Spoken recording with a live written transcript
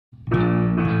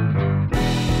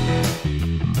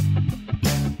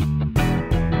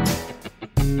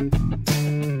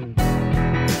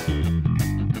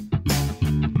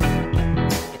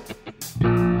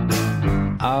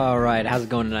right, how's it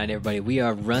going tonight, everybody? We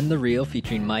are Run the Reel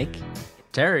featuring Mike,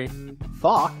 Terry,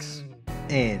 Fox,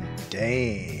 and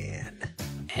Dan.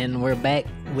 and we're back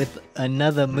with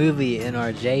another movie in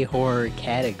our J-horror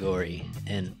category.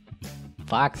 And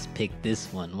Fox picked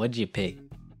this one. What'd you pick?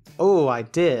 Oh, I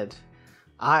did.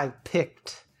 I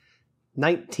picked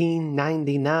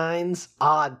 1999's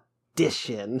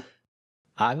Audition.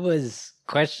 I was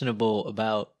questionable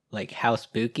about how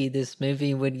spooky this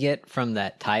movie would get from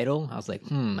that title. I was like,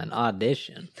 an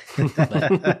audition. But I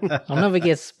don't know if it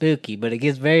gets spooky, but it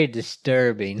gets very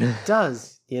disturbing. It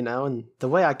does, and the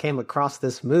way I came across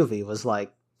this movie was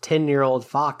 10-year-old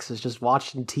Fox is just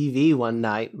watching TV one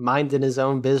night, minding his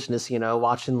own business,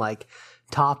 watching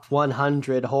top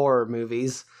 100 horror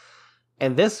movies.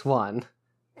 And this one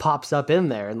pops up in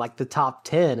there in the top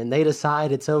 10, and they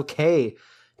decide it's okay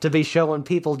to be showing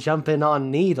people jumping on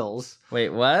needles. Wait,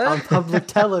 what? On public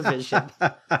television.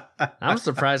 I'm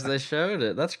surprised they showed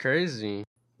it. That's crazy.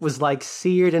 Was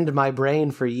seared into my brain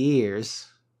for years.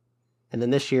 And then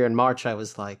this year in March, I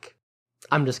was like,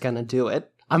 I'm just gonna do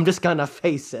it. I'm just gonna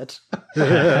face it.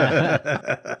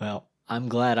 Well, I'm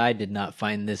glad I did not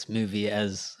find this movie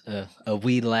as a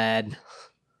wee lad.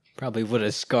 Probably would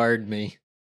have scarred me.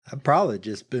 I've probably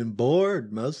just been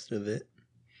bored most of it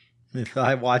if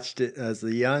I watched it as a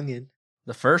youngin'.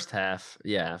 The first half,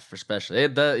 yeah, for especially.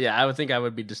 I would think I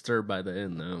would be disturbed by the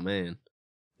end, though, man.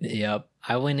 Yep.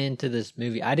 I went into this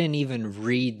movie. I didn't even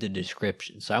read the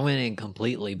description, so I went in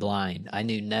completely blind. I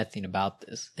knew nothing about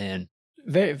this. And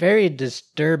very, very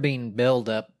disturbing build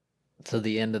up to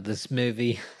the end of this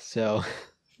movie. So,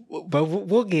 but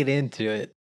we'll get into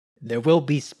it. There will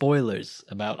be spoilers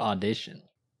about Audition.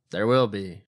 There will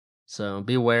be. So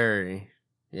be wary.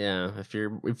 Yeah, if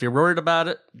you're worried about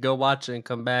it, go watch it and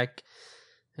come back.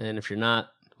 And if you're not,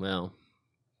 well,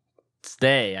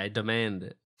 stay. I demand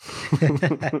it.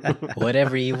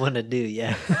 Whatever you want to do,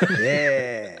 yeah.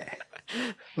 Yeah.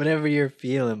 Whatever you're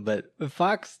feeling. But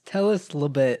Fox, tell us a little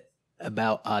bit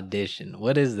about Audition.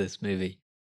 What is this movie?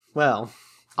 Well,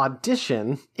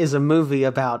 Audition is a movie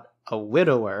about a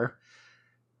widower.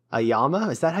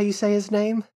 Ayama? Is that how you say his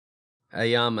name?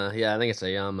 Ayama. Yeah, I think it's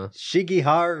Ayama.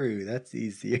 Shigeharu. That's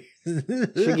easier.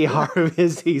 Shigeharu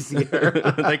is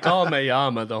easier. They call him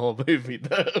Ayama the whole movie,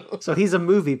 though. So he's a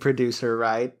movie producer,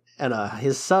 right? And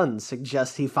his son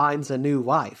suggests he finds a new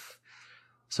wife.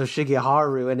 So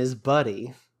Shigeharu and his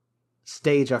buddy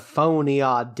stage a phony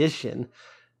audition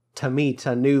to meet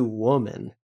a new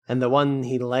woman. And the one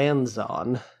he lands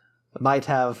on might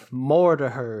have more to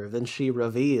her than she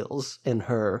reveals in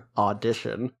her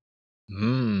audition.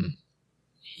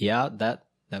 Yeah, that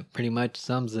pretty much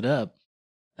sums it up.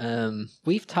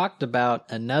 We've talked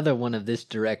about another one of this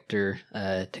director,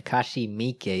 Takashi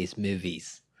Miike's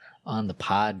movies on the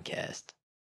podcast.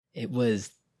 It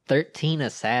was 13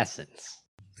 Assassins.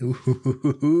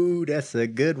 Ooh, that's a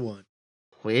good one.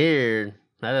 Weird.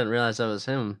 I didn't realize that was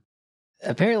him.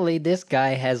 Apparently, this guy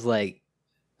has a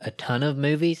ton of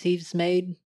movies he's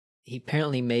made. He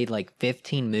apparently made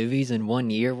 15 movies in 1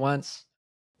 year once.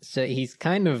 So he's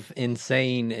kind of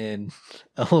insane and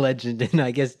a legend in, I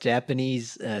guess,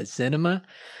 Japanese cinema,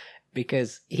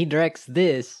 because he directs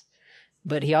this,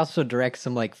 but he also directs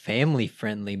some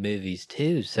family-friendly movies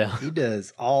too. So He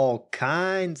does all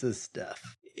kinds of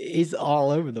stuff. he's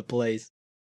all over the place.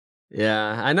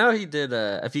 Yeah, I know he did.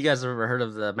 If you guys have ever heard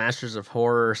of the Masters of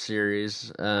Horror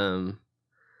series, it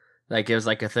was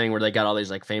a thing where they got all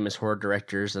these famous horror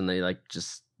directors and they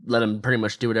just let them pretty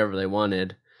much do whatever they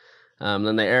wanted.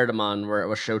 Then they aired him on where it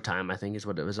was Showtime, I think is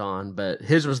what it was on. But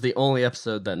his was the only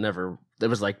episode that it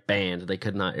was banned. They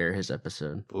could not air his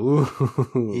episode. Ooh.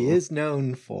 He is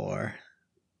known for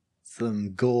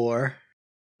some gore.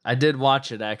 I did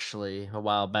watch it actually a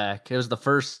while back. It was the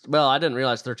first, well, I didn't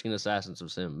realize 13 Assassins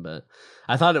was him, but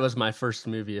I thought it was my first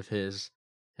movie of his.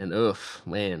 And oof,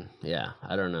 man, yeah,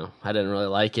 I don't know. I didn't really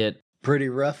like it. Pretty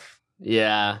rough.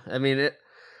 Yeah, I mean,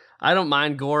 I don't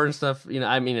mind gore and stuff,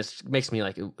 it makes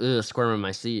me squirm in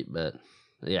my seat, but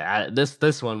yeah,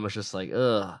 this one was just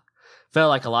ugh. Felt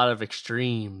like a lot of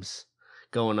extremes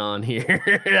going on here.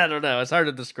 I don't know, it's hard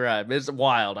to describe. It's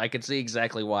wild. I could see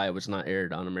exactly why it was not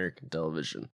aired on American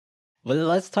television. Well,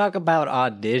 let's talk about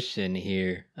Audition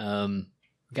here.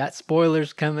 Got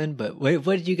spoilers coming, but what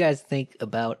did you guys think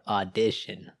about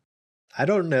Audition? I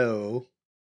don't know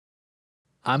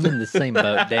I'm in the same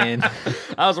boat, Dan.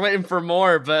 I was waiting for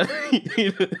more, but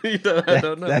I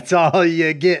don't know. That's all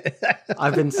you get.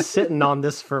 I've been sitting on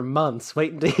this for months,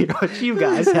 waiting to hear what you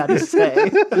guys had to say.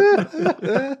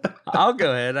 I'll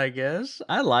go ahead, I guess.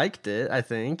 I liked it, I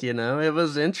think, it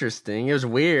was interesting. It was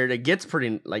weird. It gets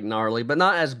pretty, like, gnarly, but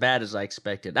not as bad as I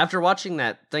expected. After watching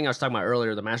that thing I was talking about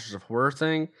earlier, the Masters of Horror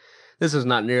thing, this is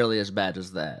not nearly as bad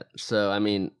as that. So, I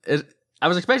mean, I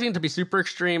was expecting it to be super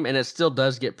extreme, and it still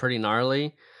does get pretty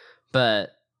gnarly, but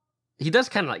he does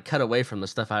kind of, like, cut away from the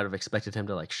stuff I would have expected him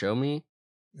to, like, show me.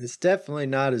 It's definitely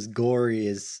not as gory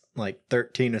as, like,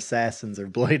 13 Assassins or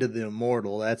Blade of the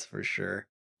Immortal, that's for sure.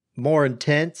 More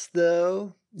intense,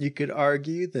 though, you could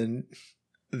argue, than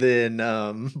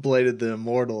Blade of the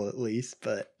Immortal, at least.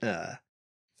 But, I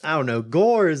don't know,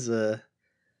 gore is a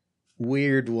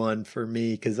weird one for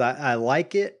me, because I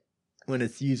like it when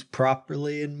it's used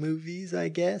properly in movies, I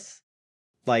guess.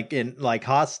 Like in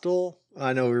Hostel,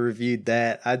 I know we reviewed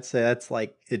that. I'd say that's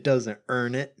like, it doesn't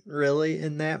earn it really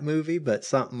in that movie, but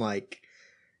something like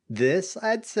this,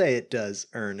 I'd say it does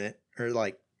earn it. Or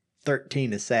like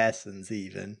 13 Assassins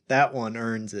even. That one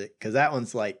earns it, because that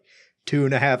one's like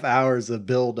 2.5 hours of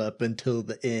build up until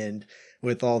the end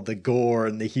with all the gore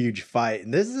and the huge fight.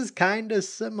 And this is kind of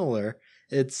similar.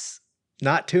 It's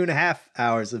not 2.5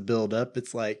 hours of build up.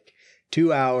 It's like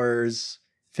 2 hours,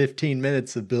 15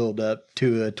 minutes of build up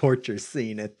to a torture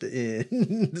scene at the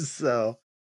end. So,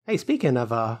 Hey, speaking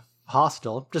of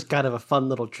Hostel, just kind of a fun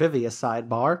little trivia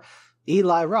sidebar.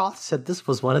 Eli Roth said this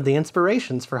was one of the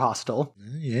inspirations for Hostel.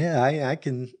 yeah, I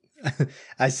can.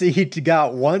 I see he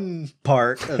got one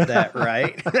part of that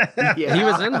right. Yeah. He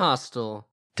was in Hostel.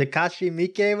 Takashi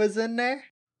Miike was in there?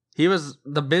 He was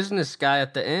the business guy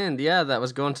at the end, that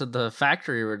was going to the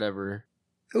factory or whatever.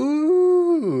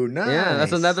 Ooh, nice. Yeah,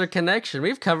 that's another connection.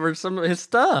 We've covered some of his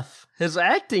stuff, his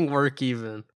acting work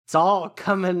even. It's all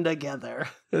coming together.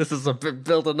 This has been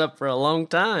building up for a long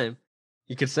time.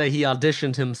 You could say he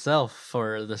auditioned himself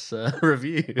for this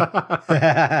review.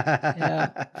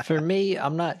 Yeah, for me,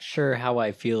 I'm not sure how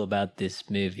I feel about this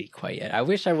movie quite yet. I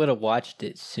wish I would have watched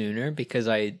it sooner, because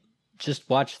I just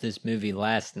watched this movie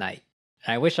last night.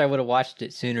 I wish I would have watched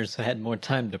it sooner so I had more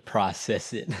time to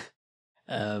process it.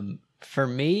 For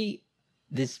me,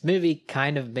 this movie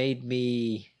kind of made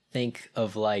me think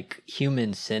of like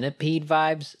Human Centipede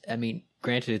vibes. I mean,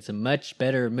 granted, it's a much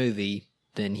better movie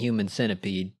than Human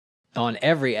Centipede on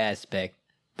every aspect,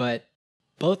 but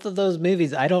both of those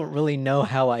movies, I don't really know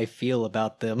how I feel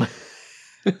about them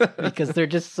because they're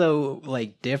just so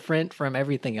like different from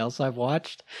everything else I've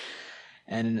watched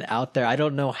and out there. I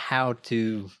don't know how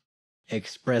to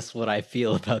express what I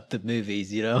feel about the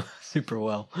movies, super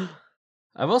well.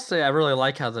 I will say I really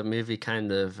like how the movie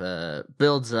kind of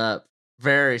builds up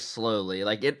very slowly.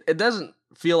 Like it doesn't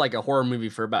feel like a horror movie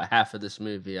for about half of this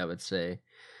movie, I would say.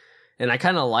 And I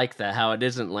kind of like that, how it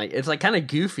isn't like, it's like kind of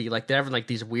goofy. Like they're having like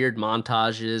these weird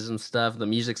montages and stuff. The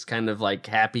music's kind of like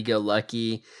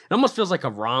happy-go-lucky. It almost feels like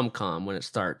a rom-com when it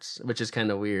starts, which is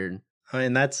kind of weird. I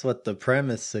mean, that's what the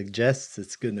premise suggests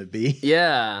it's going to be.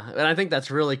 Yeah, and I think that's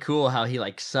really cool how he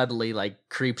like subtly like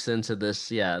creeps into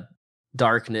this,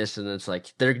 darkness, and it's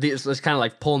like it's kind of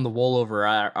like pulling the wool over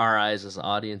our eyes as an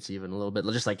audience, even a little bit,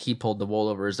 just like he pulled the wool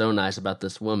over his own eyes about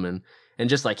this woman, and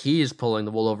just like he's pulling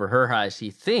the wool over her eyes, he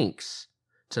thinks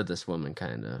to this woman,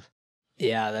 kind of.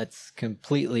 Yeah, that's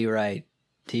completely right,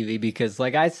 TV, because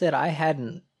like I said, I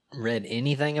hadn't read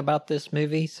anything about this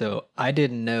movie, so I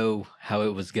didn't know how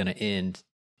it was gonna end.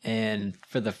 And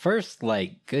for the first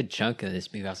like good chunk of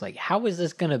this movie, I was like, how is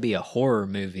this gonna be a horror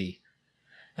movie?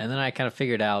 And then I kind of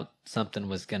figured out something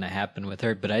was going to happen with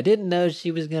her, but I didn't know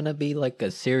she was going to be like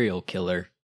a serial killer.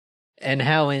 And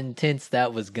how intense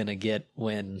that was going to get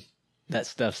when that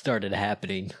stuff started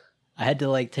happening. I had to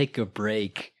like take a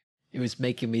break. It was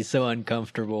making me so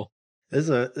uncomfortable. There's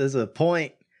a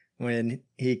point when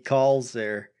he calls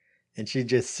her and she's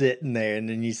just sitting there, and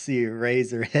then you see her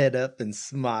raise her head up and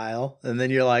smile, and then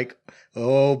you're like,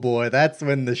 oh boy, that's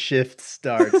when the shift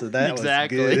starts. So that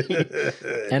Exactly. was good.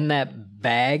 And that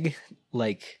bag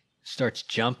like starts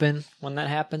jumping when that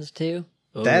happens too.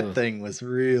 That Ugh. thing was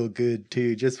real good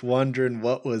too. Just wondering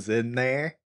what was in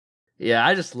there. Yeah,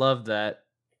 I just love that.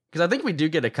 Because I think we do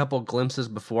get a couple glimpses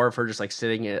before of her just like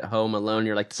sitting at home alone.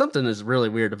 You're like, something is really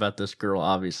weird about this girl,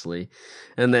 obviously.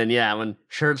 And then, when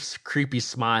Shirt's creepy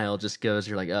smile just goes,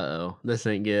 you're like, uh-oh, this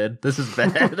ain't good. This is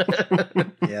bad.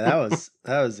 Yeah, that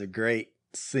was a great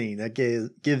scene. That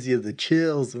gives you the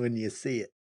chills when you see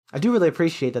it. I do really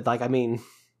appreciate that. Like, I mean,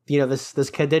 this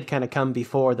kid did kind of come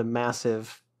before the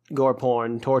massive gore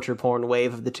porn, torture porn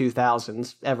wave of the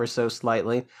 2000s, ever so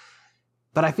slightly.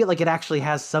 But I feel like it actually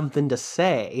has something to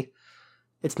say.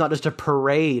 it's not just a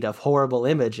parade of horrible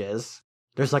images.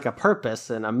 There's like a purpose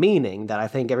and a meaning that I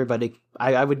think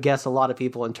I would guess a lot of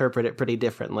people interpret it pretty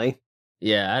differently.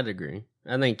 Yeah, I'd agree.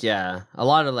 I think, yeah, a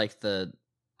lot of like the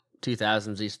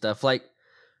 2000s-y stuff, like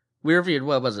we reviewed,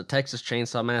 what was it, Texas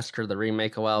Chainsaw Massacre, the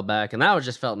remake a while back, and that one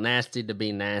just felt nasty to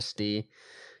be nasty,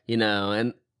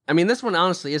 and I mean, this one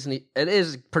honestly it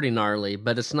is pretty gnarly,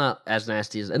 but it's not as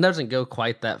nasty as, it doesn't go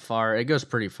quite that far. It goes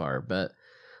pretty far, but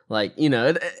like,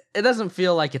 it doesn't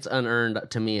feel like it's unearned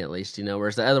to me, at least,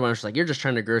 whereas the other one was like, you're just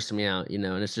trying to gross me out, and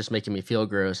it's just making me feel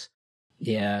gross.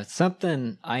 Yeah,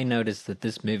 something I noticed that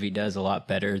this movie does a lot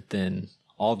better than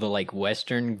all the like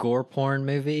Western gore porn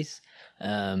movies,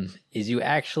 is you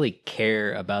actually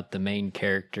care about the main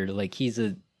character. Like he's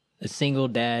a single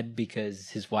dad because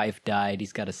his wife died.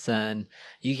 He's got a son.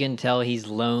 You can tell he's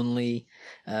lonely,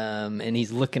 and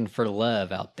he's looking for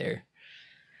love out there.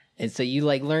 And so you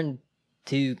like learn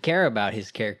to care about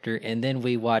his character, and then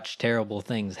we watch terrible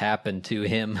things happen to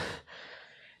him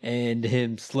and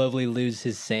him slowly lose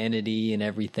his sanity and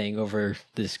everything over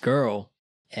this girl.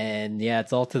 And yeah,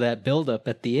 it's all to that build-up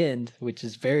at the end, which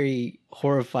is very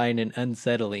horrifying and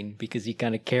unsettling because you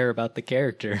kind of care about the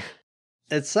character.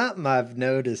 It's something I've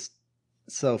noticed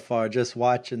so far just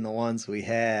watching the ones we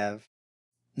have.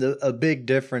 A big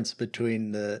difference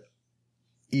between the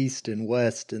East and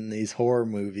West in these horror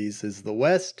movies is the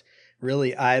West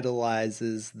really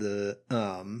idolizes the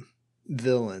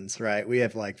villains, right? We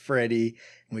have like Freddy,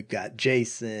 we've got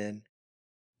Jason,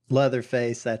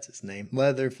 Leatherface, that's his name,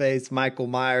 Leatherface, Michael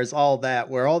Myers, all that,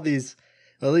 where all these,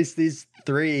 at least these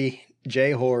 3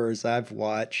 J-horrors I've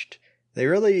watched, they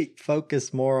really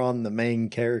focus more on the main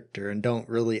character and don't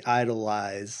really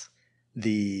idolize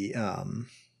the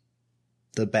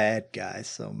bad guy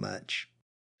so much.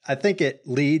 I think it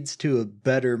leads to a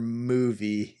better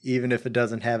movie, even if it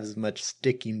doesn't have as much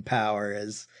sticking power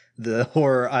as the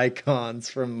horror icons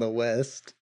from the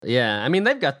West. Yeah, I mean,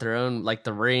 they've got their own, like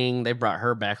The Ring, they brought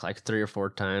her back like 3 or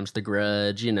 4 times, The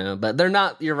Grudge, but they're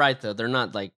not, you're right though, they're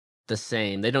not like the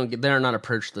same. They're not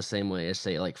approached the same way as,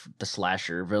 say, like the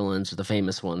slasher villains or the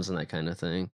famous ones and that kind of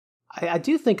thing. I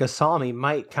do think Asami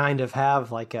might kind of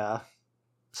have like a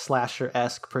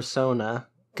slasher-esque persona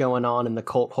going on in the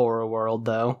cult horror world,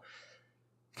 though.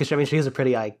 Because, I mean, she's at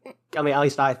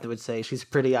least I would say she's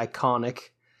pretty iconic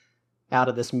out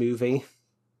of this movie.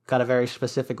 Got a very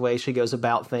specific way she goes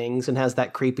about things and has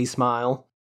that creepy smile.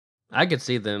 I could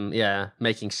see them,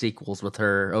 making sequels with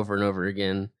her over and over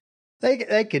again.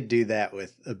 They could do that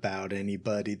with about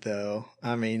anybody, though.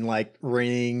 I mean, like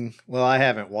Ring. Well, I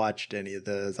haven't watched any of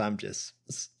those. I'm just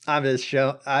I'd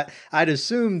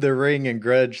assume the Ring and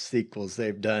Grudge sequels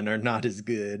they've done are not as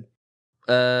good.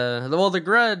 Well, The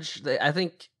Grudge, I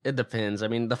think it depends. I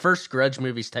mean, the first Grudge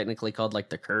movie's technically called like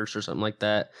The Curse or something like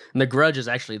that, and The Grudge is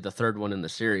actually the 3rd one in the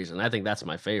series, and I think that's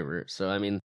my favorite. So I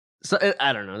mean,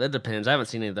 I don't know. That depends. I haven't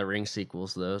seen any of the Ring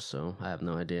sequels though, so I have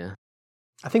no idea.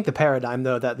 I think the paradigm,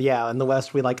 though, that, in the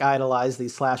West we like idolize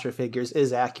these slasher figures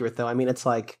is accurate, though. I mean, it's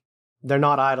like they're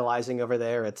not idolizing over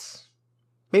there. It's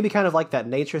maybe kind of like that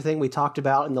nature thing we talked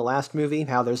about in the last movie,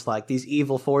 how there's like these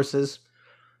evil forces,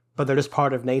 but they're just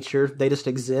part of nature. They just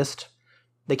exist.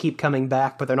 They keep coming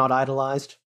back, but they're not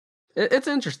idolized. It's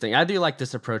interesting. I do like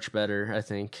this approach better, I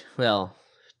think. Well,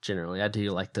 generally, I do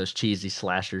like those cheesy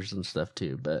slashers and stuff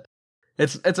too, but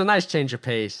it's a nice change of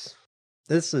pace.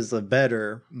 This is a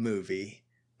better movie,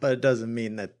 but it doesn't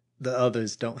mean that the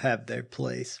others don't have their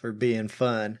place for being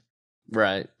fun.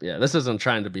 Right. Yeah, this isn't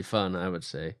trying to be fun, I would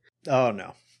say. Oh,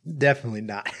 no. Definitely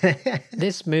not.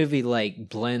 This movie, like,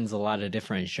 blends a lot of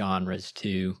different genres,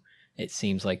 too, it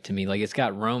seems like to me. Like, it's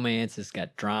got romance, it's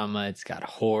got drama, it's got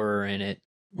horror in it,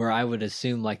 where I would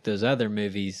assume, like, those other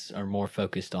movies are more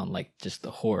focused on, like, just the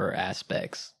horror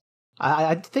aspects.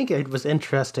 I think it was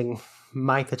interesting,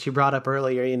 Mike, that you brought up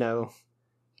earlier,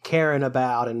 caring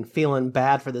about and feeling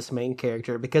bad for this main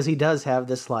character, because he does have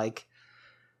this like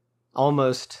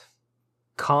almost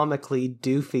comically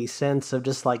doofy sense of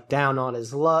just like down on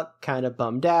his luck, kind of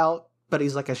bummed out, but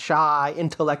he's like a shy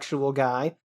intellectual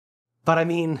guy. But I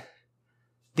mean,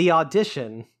 the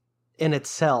audition in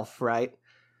itself, right,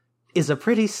 is a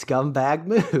pretty scumbag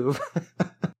move.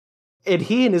 And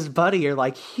he and his buddy are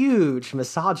like huge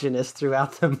misogynists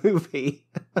throughout the movie.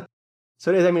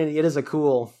 So I mean, it is a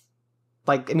cool,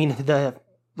 the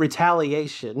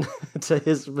retaliation to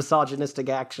his misogynistic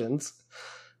actions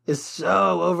is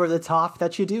so over the top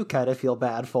that you do kind of feel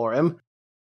bad for him.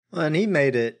 Well, and he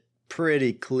made it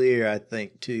pretty clear, I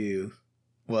think, too,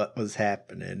 what was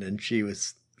happening, and she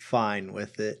was fine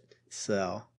with it,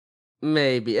 so.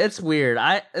 Maybe. It's weird.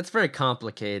 It's very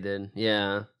complicated,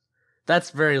 yeah.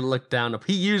 that's very looked down upon.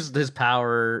 He used his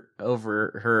power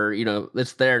over her,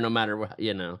 it's there no matter what,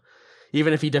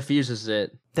 even if he diffuses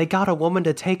it. They got a woman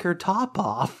to take her top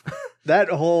off. That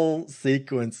whole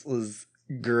sequence was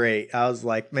great. I was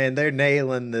like, man, they're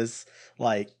nailing this.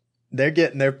 Like, they're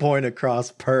getting their point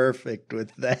across perfect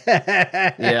with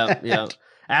that. Yeah.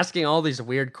 Asking all these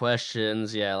weird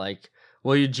questions. Yeah, like,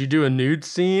 well, did you do a nude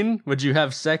scene? Would you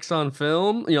have sex on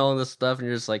film? All this stuff. And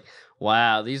you're just like,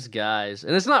 wow, these guys.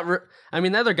 And it's not,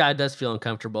 the other guy does feel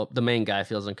uncomfortable. The main guy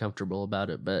feels uncomfortable about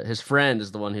it, but his friend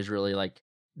is the one who's really like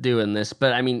doing this.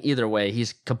 But either way,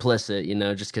 he's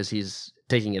complicit, just because he's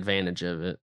taking advantage of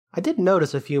it. I did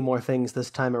notice a few more things this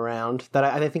time around that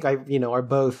I think are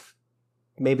both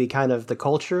maybe kind of the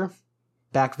culture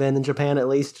back then in Japan at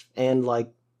least, and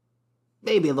like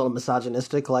maybe a little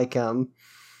misogynistic. Like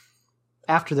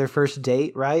after their first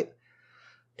date, right?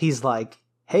 He's like,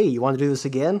 "Hey, you want to do this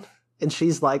again?" And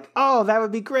she's like, "Oh, that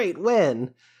would be great.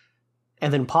 When?"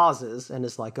 And then pauses and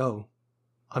is like, "Oh,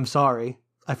 I'm sorry.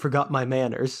 I forgot my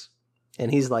manners."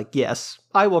 And he's like, "Yes,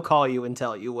 I will call you and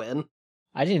tell you when."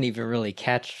 I didn't even really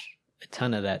catch a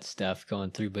ton of that stuff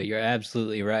going through, but you're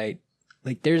absolutely right.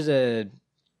 Like, there's a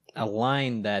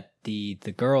line that the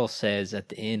girl says at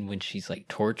the end when she's like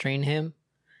torturing him,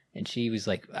 and she was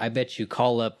like, "I bet you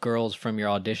call up girls from your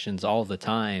auditions all the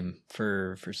time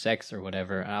for sex or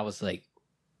whatever." And I was like,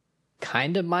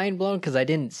 kind of mind blown, because I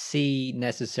didn't see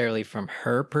necessarily from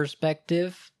her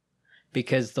perspective,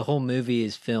 because the whole movie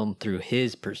is filmed through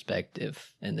his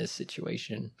perspective in this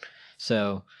situation.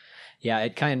 So yeah,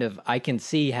 I can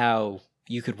see how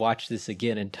you could watch this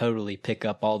again and totally pick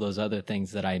up all those other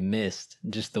things that I missed,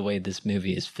 just the way this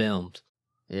movie is filmed.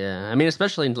 Yeah,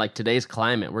 especially in like today's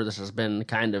climate where this has been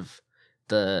kind of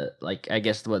the, like, I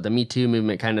guess the Me Too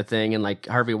movement kind of thing, and like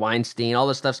Harvey Weinstein, all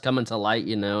this stuff's coming to light,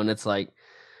 and it's like,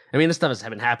 this stuff has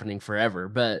been happening forever,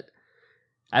 but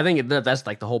I think that's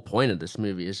like the whole point of this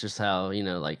movie is just how,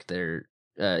 like they're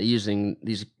using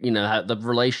these, how the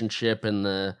relationship and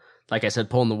the, like I said,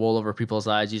 pulling the wool over people's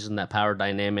eyes, using that power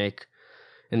dynamic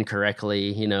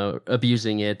incorrectly,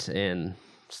 abusing it and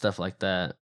stuff like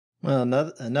that. Well,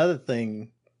 another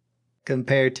thing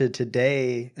compared to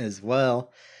today as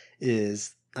well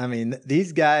is,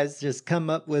 these guys just come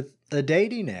up with a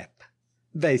dating app.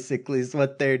 Basically, is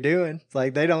what they're doing. It's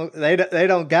like they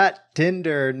don't got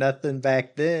Tinder or nothing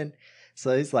back then.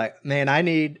 So he's like, man, I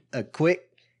need a quick,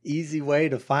 easy way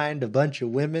to find a bunch of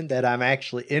women that I'm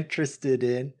actually interested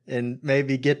in and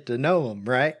maybe get to know them,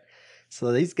 right?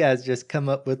 So these guys just come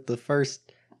up with the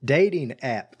first dating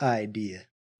app idea.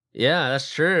 Yeah,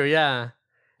 that's true. Yeah.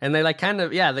 And they like kind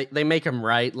of, they make him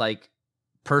write like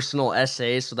personal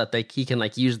essays so that he can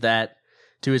like use that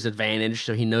to his advantage,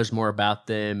 so he knows more about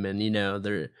them. And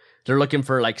they're looking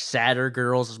for like sadder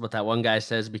girls, is what that one guy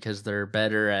says, because they're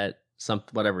better at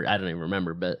whatever, I don't even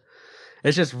remember, but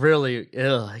it's just really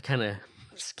kind of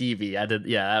skeevy.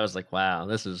 I was like, wow,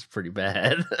 this is pretty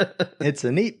bad. It's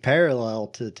a neat parallel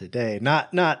to today.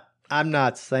 I'm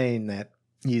not saying that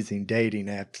using dating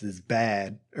apps is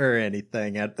bad or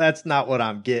anything. That's not what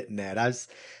I'm getting at.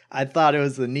 I thought it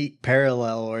was a neat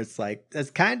parallel where it's like,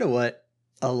 that's kind of what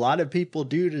a lot of people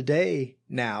do today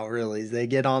now, really. Is they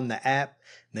get on the app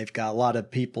and they've got a lot of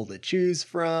people to choose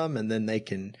from, and then they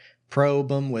can probe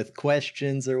them with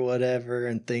questions or whatever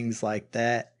and things like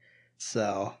that.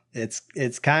 So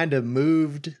it's kind of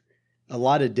moved. A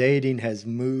lot of dating has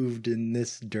moved in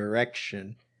this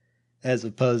direction, as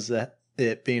opposed to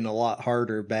it being a lot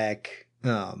harder back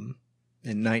in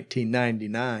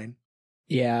 1999.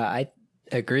 Yeah, I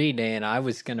agree, Dan. I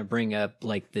was going to bring up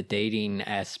like the dating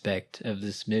aspect of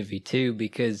this movie too,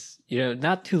 because,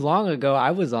 not too long ago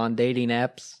I was on dating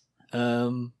apps,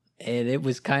 and it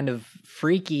was kind of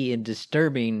freaky and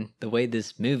disturbing the way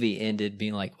this movie ended,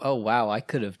 being like, oh wow, I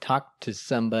could have talked to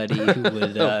somebody who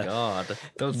would oh God,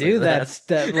 don't do that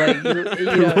stuff. Like,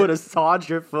 you would have sawed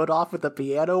your foot off with a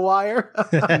piano wire.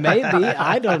 Maybe,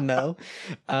 I don't know.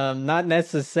 Not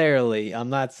necessarily. I'm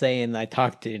not saying I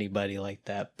talked to anybody like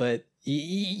that, but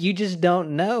you just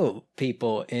don't know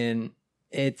people, and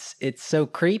it's so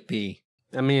creepy.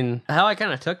 How I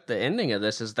kind of took the ending of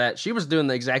this is that she was doing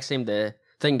the exact same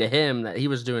thing to him that he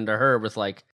was doing to her, with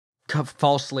like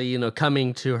falsely,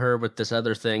 coming to her with this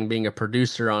other thing, being a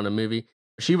producer on a movie.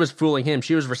 She was fooling him.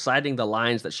 She was reciting the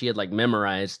lines that she had like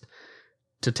memorized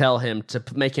to tell him, to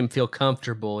make him feel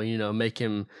comfortable, make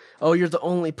him, oh, you're the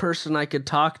only person I could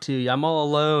talk to. I'm all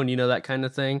alone, that kind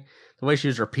of thing. The way she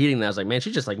was repeating that, I was like, man,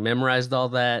 she just like memorized all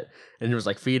that and was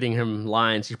like feeding him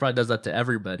lines. She probably does that to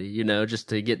everybody, just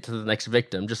to get to the next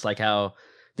victim. Just like how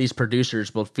these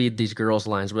producers will feed these girls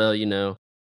lines. Well,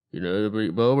 we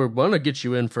want to get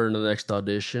you in for the next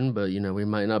audition, but, we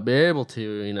might not be able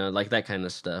to, like that kind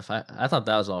of stuff. I thought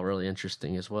that was all really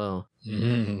interesting as well.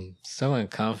 So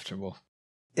uncomfortable.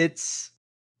 It's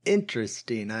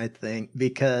interesting, I think,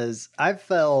 because I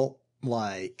felt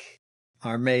like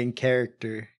our main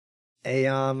character,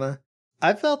 Aoyama,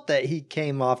 I felt that he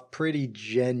came off pretty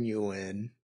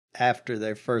genuine after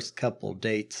their first couple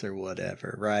dates or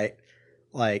whatever, right?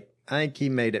 Like, I think he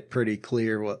made it pretty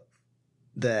clear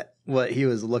what he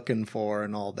was looking for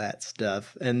and all that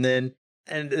stuff. And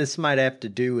this might have to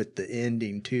do with the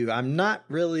ending too. I'm not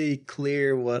really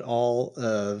clear what all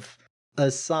of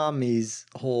Asami's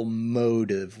whole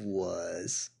motive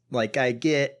was. Like, I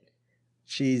get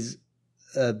she's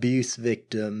an abuse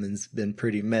victim and's been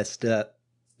pretty messed up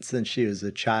since she was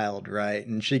a child, right?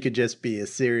 And she could just be a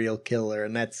serial killer,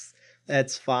 and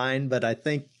that's fine. But I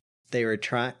think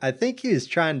he was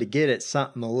trying to get at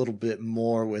something a little bit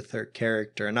more with her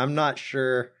character, and I'm not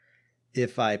sure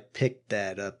if I picked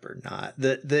that up or not.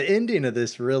 The ending of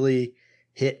this really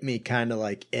hit me kind of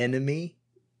like Enemy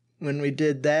when we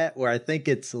did that, where I think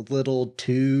it's a little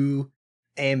too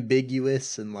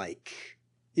ambiguous and like,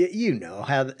 you know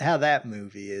how that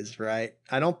movie is, right?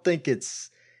 I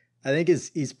think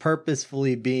he's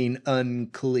purposefully being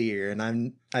unclear,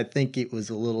 and I think it was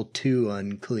a little too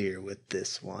unclear with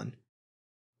this one.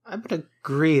 I would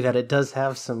agree that it does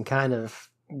have some kind of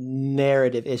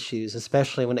narrative issues,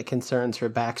 especially when it concerns her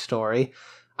backstory.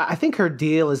 I think her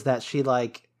deal is that she,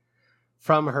 like,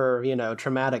 from her,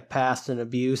 traumatic past and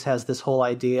abuse, has this whole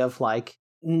idea of, like,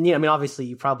 obviously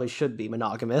you probably should be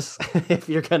monogamous if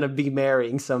you're going to be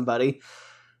marrying somebody.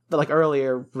 But, like,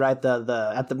 earlier, right,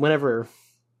 whenever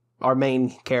our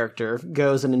main character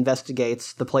goes and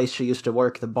investigates the place she used to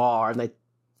work, the bar, and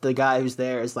the guy who's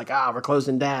there is like, we're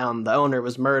closing down, the owner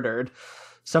was murdered,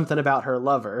 something about her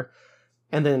lover.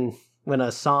 And then when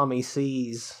Asami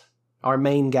sees our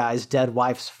main guy's dead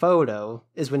wife's photo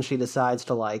is when she decides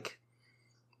to, like,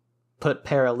 put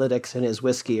paralytics in his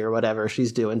whiskey or whatever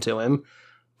she's doing to him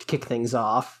to kick things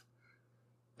off.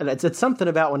 And it's something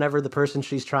about whenever the person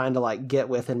she's trying to, like, get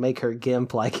with and make her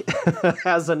gimp, like,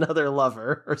 has another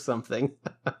lover or something.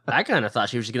 I kind of thought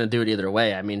she was going to do it either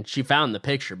way. I mean, she found the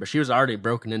picture, but she was already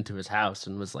broken into his house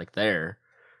and was, like, there.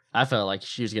 I felt like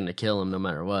she was going to kill him no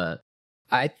matter what.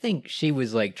 I think she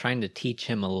was, like, trying to teach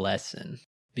him a lesson,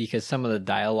 because some of the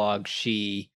dialogue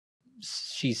she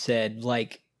said,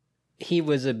 like, he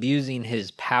was abusing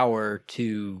his power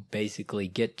to basically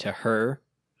get to her.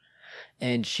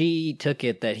 And she took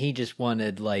it that he just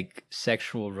wanted, like,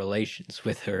 sexual relations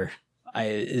with her,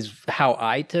 is how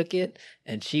I took it.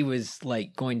 And she was,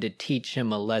 like, going to teach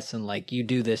him a lesson, like, you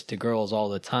do this to girls all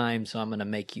the time, so I'm going to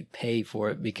make you pay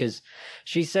for it. Because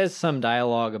she says some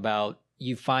dialogue about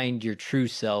you find your true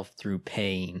self through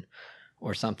pain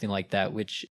or something like that,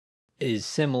 which is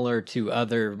similar to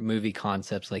other movie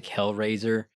concepts like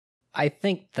Hellraiser. I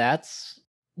think that's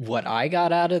what I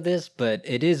got out of this, but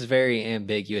it is very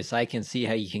ambiguous. I can see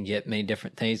how you can get many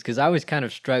different things, because I was kind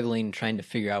of struggling trying to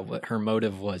figure out what her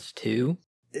motive was too.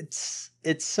 It's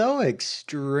so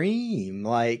extreme.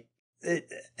 Like,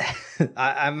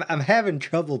 I'm having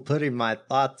trouble putting my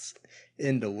thoughts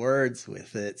into words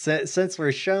with it. Since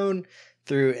we're shown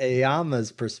through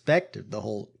Aoyama's perspective the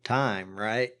whole time,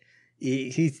 right?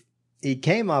 He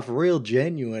came off real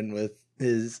genuine with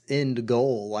his end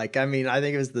goal. Like, I mean, I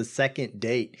think it was the second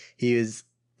date. He was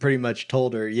pretty much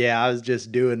told her, I was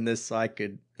just doing this so I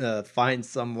could find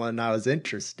someone I was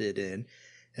interested in.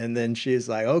 And then she was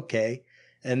like, okay.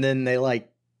 And then they,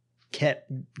 like,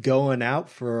 kept going out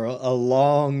for a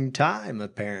long time,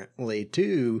 apparently,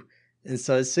 too. And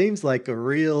so it seems like a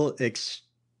real...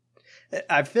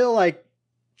 I feel like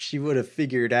she would have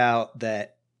figured out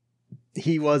that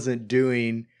he wasn't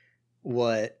doing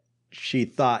what she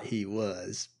thought he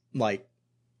was. Like,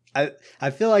 I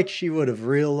feel like she would have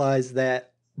realized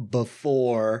that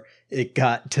before it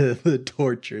got to the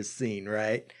torture scene,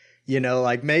 right?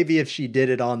 Like, maybe if she did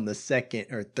it on the second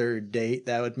or third date,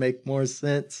 that would make more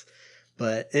sense.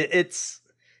 But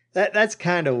that's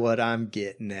kind of what I'm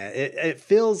getting at. It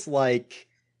feels like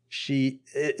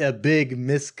a big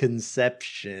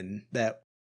misconception that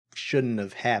shouldn't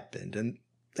have happened. And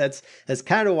that's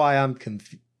kind of why I'm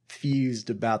confused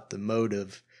about the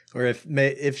motive. Or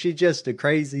if she's just a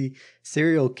crazy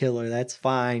serial killer, that's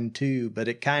fine too. But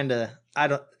it kind of,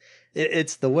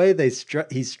 it's the way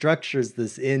he structures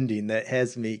this ending that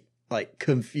has me, like,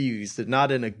 confused, and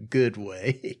not in a good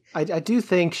way. I do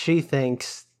think she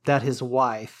thinks that his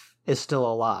wife is still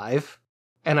alive,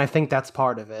 and I think that's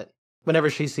part of it. Whenever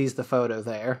she sees the photo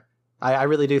there, I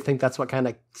really do think that's what kind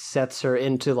of sets her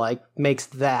into, like, makes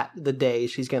that the day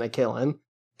she's going to kill him.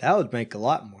 That would make a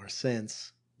lot more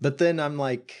sense. But then I'm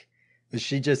like, is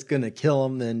she just going to kill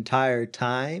him the entire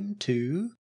time,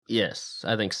 too? Yes,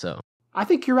 I think so. I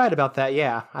think you're right about that,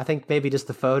 yeah. I think maybe just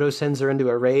the photo sends her into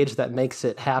a rage that makes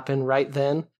it happen right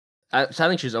then. I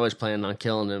think she's always planning on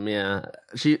killing him, yeah.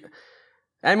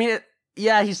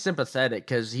 He's sympathetic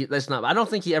because that's not. I don't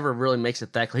think he ever really makes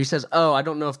it that clear. He says, "Oh, I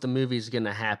don't know if the movie's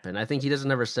gonna happen." I think he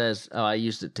doesn't ever says, "Oh, I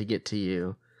used it to get to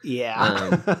you."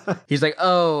 Yeah. He's like,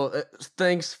 "Oh,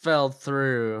 things fell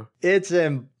through." It's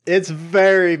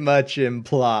very much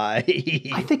implied.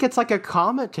 I think it's like a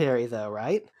commentary, though,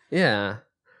 right? Yeah,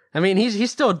 I mean, he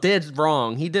still did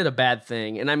wrong. He did a bad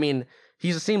thing, and I mean,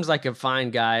 he seems like a fine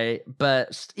guy.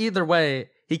 But either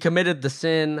way, he committed the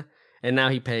sin. And now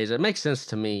he pays. It makes sense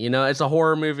to me. It's a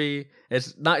horror movie.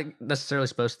 It's not necessarily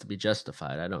supposed to be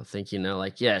justified. I don't think,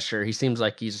 yeah, sure. He seems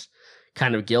like he's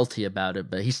kind of guilty about it,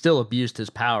 but he still abused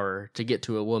his power to get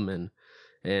to a woman.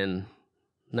 And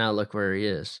now look where he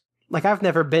is. Like, I've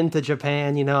never been to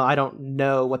Japan, I don't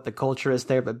know what the culture is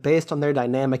there, but based on their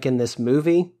dynamic in this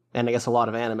movie, and I guess a lot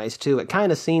of animes too, it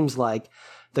kind of seems like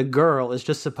the girl is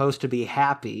just supposed to be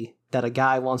happy that a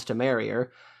guy wants to marry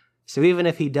her. So even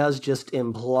if he does just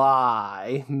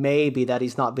imply maybe that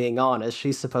he's not being honest,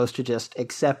 she's supposed to just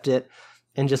accept it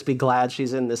and just be glad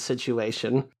she's in this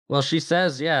situation. Well, she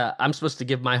says, yeah, I'm supposed to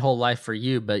give my whole life for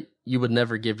you, but you would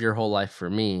never give your whole life for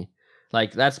me.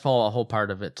 Like, that's a whole part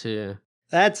of it, too.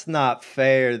 That's not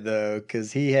fair, though,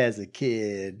 because he has a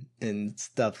kid and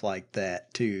stuff like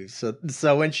that, too.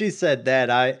 So when she said that,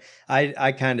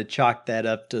 I kind of chalked that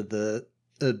up to the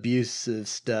abusive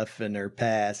stuff in her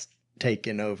past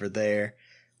taken over there,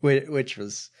 which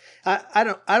was I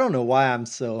don't know why I'm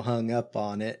so hung up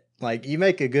on it. Like, you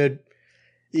make a good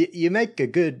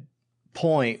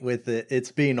point with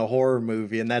it's being a horror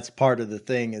movie, and that's part of the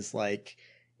thing is like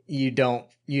you don't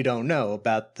know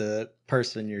about the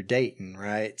person you're dating,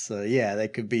 right? So yeah, they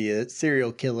could be a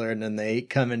serial killer and then they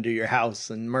come into your house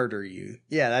and murder you.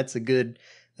 Yeah, that's a good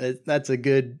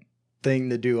thing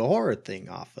to do a horror thing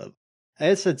off of. I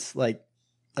guess it's like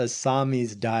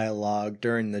Asami's dialogue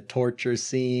during the torture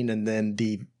scene and then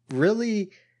the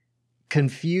really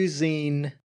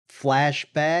confusing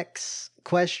flashbacks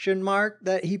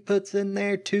that he puts in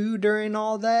there too during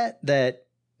all that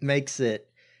makes it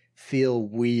feel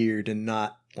weird and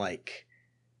not like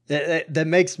that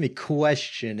makes me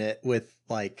question it with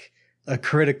like a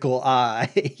critical eye.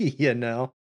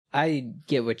 I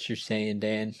get what you're saying,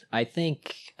 Dan. I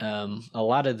think a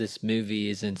lot of this movie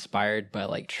is inspired by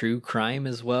like true crime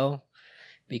as well,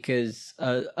 because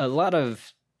a lot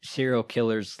of serial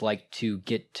killers like to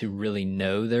get to really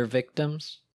know their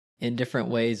victims in different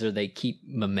ways, or they keep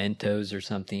mementos or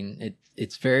something.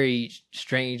 It's very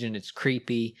strange and it's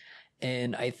creepy,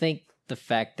 and I think the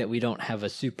fact that we don't have a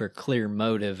super clear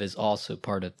motive is also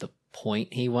part of the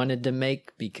point he wanted to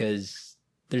make, because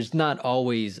there's not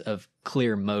always a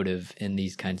clear motive in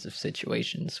these kinds of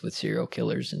situations with serial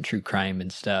killers and true crime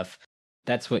and stuff.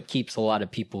 That's what keeps a lot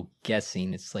of people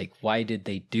guessing. It's like, why did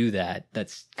they do that?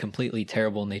 That's completely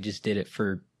terrible, and they just did it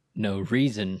for no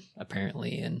reason,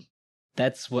 apparently. And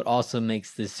that's what also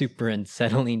makes this super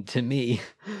unsettling to me,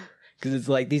 because it's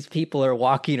like these people are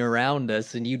walking around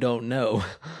us and you don't know.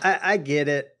 I get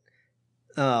it,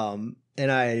 and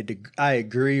I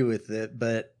agree with it,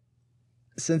 but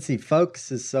since he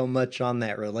focuses so much on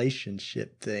that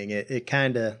relationship thing, it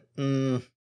kind of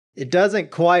it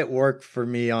doesn't quite work for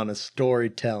me on a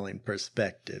storytelling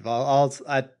perspective.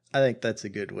 I think that's a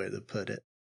good way to put it.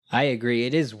 I agree.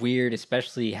 It is weird,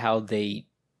 especially how they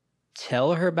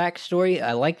tell her backstory.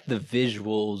 I like the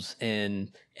visuals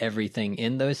and everything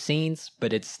in those scenes,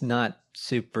 but it's not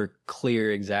super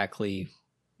clear exactly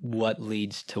what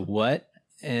leads to what.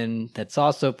 And that's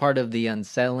also part of the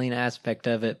unsettling aspect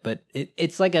of it, but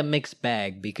it's like a mixed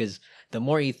bag, because the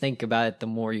more you think about it, the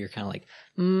more you're kind of like,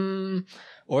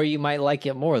 or you might like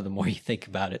it more the more you think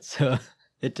about it. So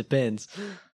it depends.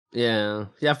 Yeah.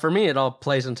 For me, it all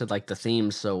plays into like the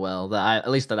themes so well that at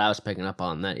least that I was picking up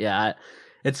on that. Yeah,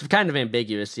 it's kind of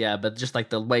ambiguous, yeah, but just like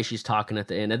the way she's talking at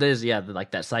the end, it is, yeah, like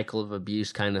that cycle of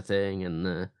abuse kind of thing, and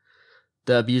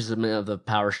the abusement of the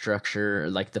power structure,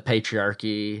 like the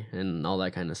patriarchy and all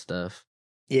that kind of stuff.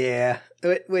 Yeah,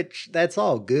 which that's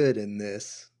all good in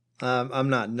this. I'm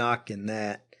not knocking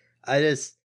that. I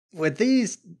just, with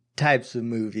these types of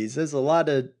movies, there's a lot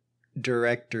of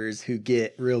directors who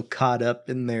get real caught up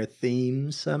in their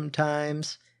themes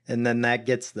sometimes, and then that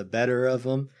gets the better of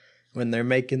them when they're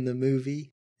making the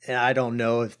movie. And I don't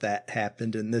know if that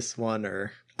happened in this one,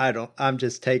 or I'm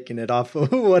just taking it off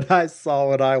of what I saw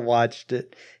when I watched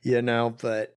it,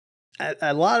 but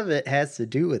a lot of it has to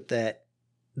do with that,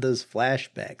 those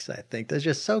flashbacks, I think. They're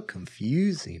just so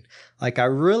confusing. Like, I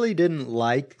really didn't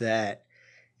like that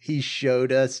he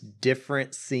showed us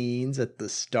different scenes at the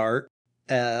start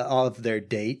of their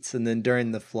dates, and then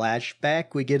during the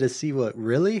flashback, we get to see what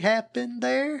really happened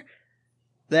there.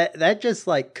 That just,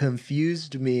 like,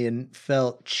 confused me and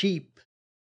felt cheap.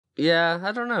 Yeah,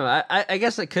 I don't know. I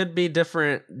guess it could be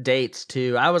different dates,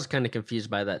 too. I was kind of confused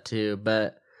by that, too,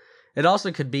 but it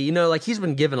also could be, like he's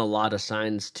been given a lot of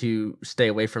signs to stay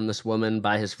away from this woman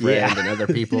by his friend and other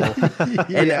people. And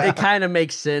it kind of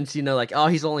makes sense, like, oh,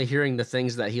 he's only hearing the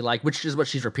things that he liked, which is what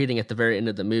she's repeating at the very end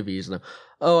of the movie.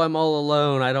 Oh, I'm all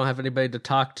alone. I don't have anybody to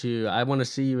talk to. I want to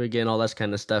see you again, all this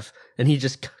kind of stuff. And he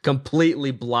just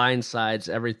completely blindsides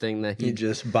everything that he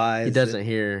just buys. He doesn't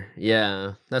hear.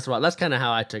 Yeah, that's kind of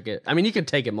how I took it. I mean, you could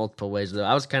take it multiple ways, though.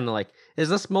 I was kind of like, is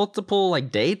this multiple, like,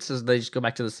 dates? As they just go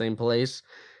back to the same place?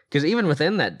 Because even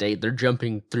within that date, they're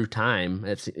jumping through time.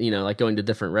 It's, like going to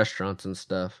different restaurants and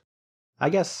stuff. I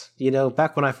guess,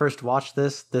 back when I first watched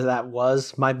this, that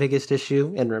was my biggest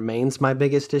issue and remains my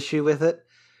biggest issue with it.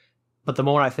 But the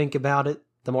more I think about it,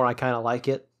 the more I kind of like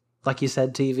it. Like you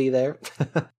said, TV there.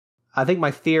 I think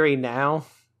my theory now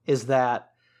is that,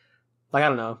 like, I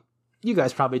don't know, you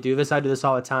guys probably do this. I do this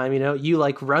all the time, You,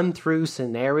 like, run through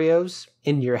scenarios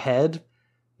in your head.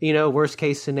 Worst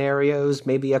case scenarios,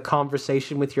 maybe a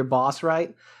conversation with your boss,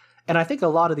 right? And I think a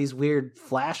lot of these weird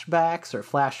flashbacks or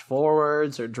flash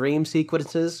forwards or dream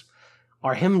sequences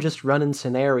are him just running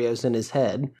scenarios in his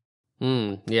head.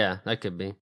 Yeah, that could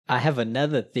be. I have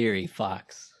another theory,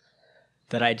 Fox,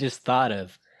 that I just thought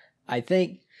of. I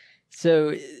think,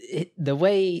 so the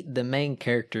way the main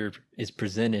character is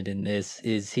presented in this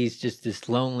is he's just this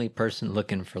lonely person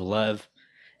looking for love.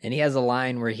 And he has a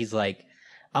line where he's like,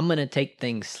 I'm going to take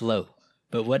things slow.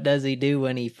 But what does he do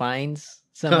when he finds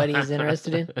somebody he's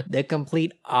interested in? The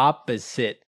complete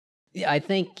opposite. I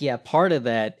think, part of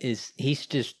that is he's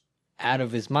just out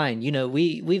of his mind.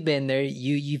 We've been there.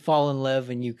 You fall in love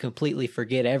and you completely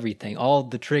forget everything. All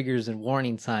the triggers and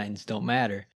warning signs don't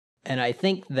matter. And I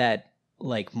think that,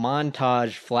 like,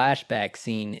 montage flashback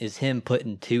scene is him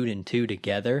putting two and two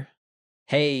together.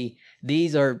 Hey,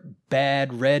 these are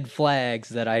bad red flags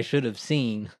that I should have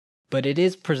seen. But it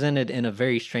is presented in a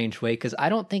very strange way because I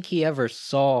don't think he ever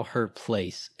saw her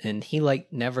place. And he,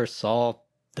 like, never saw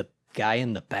the guy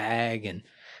in the bag. And,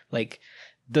 like,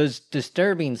 those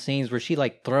disturbing scenes where she,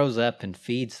 like, throws up and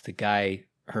feeds the guy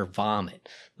her vomit.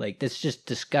 Like, that's just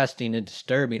disgusting and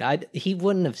disturbing. He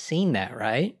wouldn't have seen that,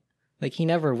 right? Like, he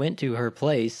never went to her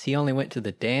place. He only went to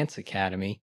the dance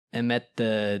academy and met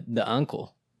the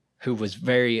uncle, who was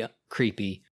very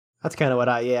creepy. That's kind of what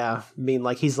I mean,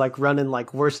 like, he's, like, running,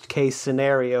 like, worst case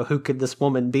scenario, who could this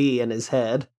woman be in his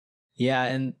head? Yeah,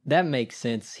 and that makes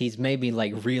sense. He's maybe,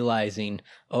 like, realizing,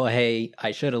 oh, hey,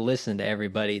 I should have listened to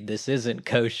everybody. This isn't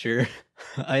kosher.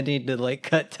 I need to, like,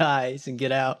 cut ties and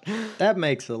get out. That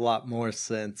makes a lot more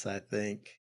sense, I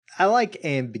think. I like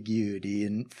ambiguity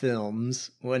in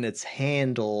films when it's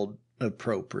handled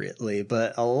appropriately,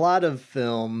 but a lot of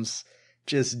films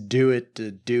just do it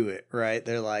to do it, right?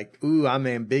 They're like, ooh, I'm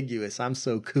ambiguous. I'm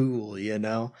so cool,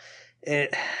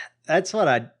 That's what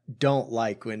I don't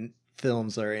like when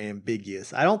films are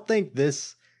ambiguous. I don't think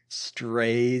this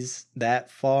strays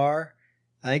that far.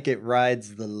 I think it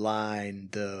rides the line,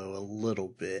 though, a little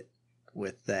bit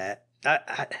with that.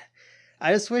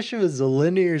 I just wish it was a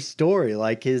linear story.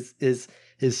 Like, his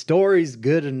story's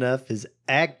good enough. His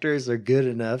actors are good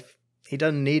enough. He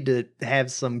doesn't need to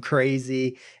have some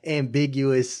crazy,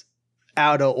 ambiguous,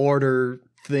 out of order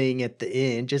thing at the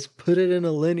end. Just put it in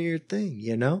a linear thing,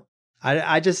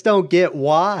 I just don't get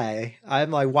why.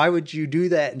 I'm like, why would you do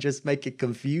that and just make it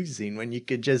confusing when you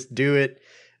could just do it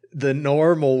the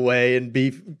normal way and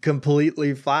be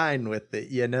completely fine with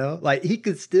it, Like, he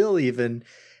could still even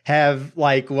have,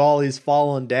 like, while he's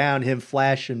falling down, him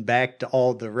flashing back to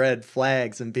all the red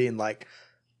flags and being like,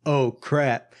 oh,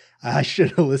 crap. I should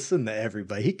have listened to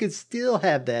everybody. He could still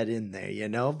have that in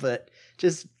there, but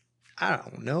just, I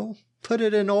don't know, put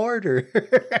it in order.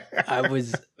 I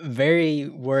was very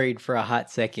worried for a hot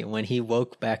second when he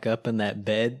woke back up in that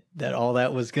bed that all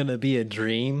that was going to be a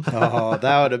dream. Oh,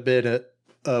 that would have been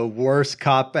a worse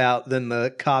cop-out than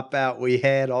the cop-out we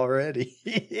had already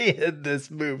in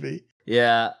this movie.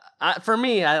 Yeah, for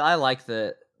me, I like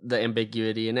the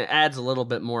ambiguity, and it adds a little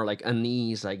bit more, like,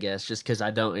 unease, I guess, just because I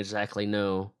don't exactly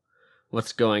know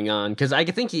what's going on, because I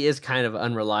think he is kind of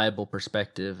unreliable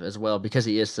perspective as well, because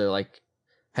he is so, like,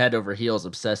 head over heels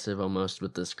obsessive almost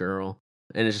with this girl,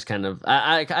 and it's just kind of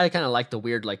I kind of like the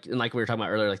weird, like, and like we were talking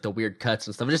about earlier, like the weird cuts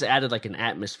and stuff. It just added, like, an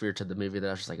atmosphere to the movie that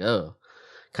I was just like, oh,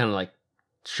 kind of like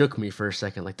shook me for a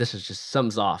second. Like, this is just,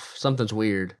 something's off. Something's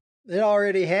weird. It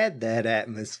already had that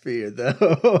atmosphere,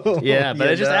 though. Yeah, but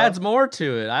You it just know? adds more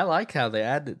to it. I like how they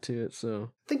add it to it, so.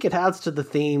 I think it adds to the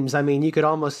themes. I mean, you could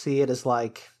almost see it as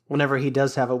like whenever he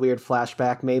does have a weird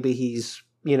flashback, maybe he's,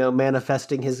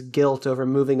 manifesting his guilt over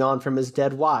moving on from his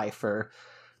dead wife, or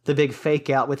the big fake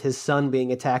out with his son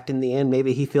being attacked in the end.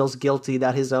 Maybe he feels guilty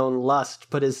that his own lust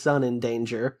put his son in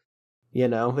danger.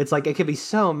 It's like it could be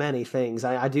so many things.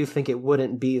 I do think it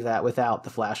wouldn't be that without the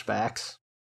flashbacks.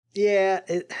 Yeah,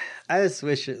 I just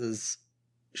wish it was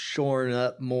shorn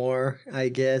up more, I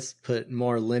guess, put in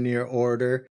more linear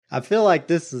order. I feel like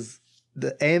this is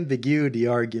the ambiguity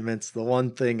argument's the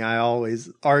one thing I always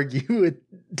argue with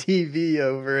TV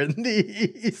over in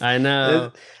these. I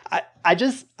know.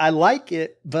 I like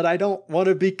it, but I don't want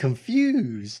to be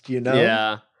confused,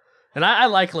 Yeah. And I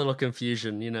like a little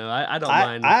confusion, I don't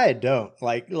mind. I don't.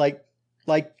 Like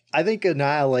I think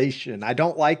Annihilation, I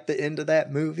don't like the end of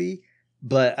that movie,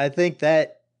 but I think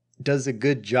that does a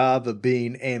good job of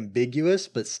being ambiguous,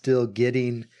 but still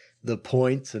getting the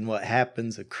points and what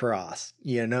happens across,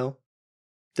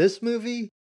 This movie,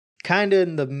 kind of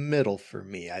in the middle for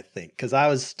me, I think, because I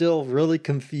was still really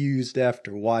confused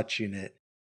after watching it.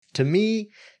 To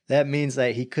me, that means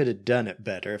that he could have done it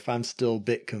better if I'm still a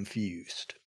bit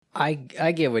confused. I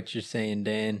get what you're saying,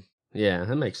 Dan. Yeah,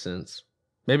 that makes sense.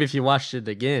 Maybe if you watched it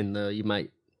again, though, you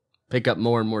might pick up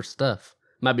more and more stuff.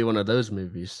 Might be one of those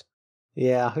movies.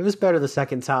 Yeah, it was better the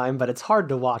second time, but it's hard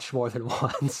to watch more than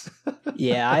once.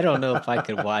 Yeah, I don't know if I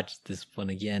could watch this one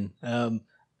again.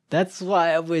 That's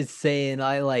why I was saying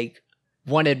I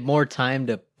wanted more time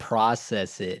to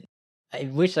process it. I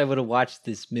wish I would have watched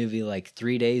this movie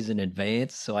 3 days in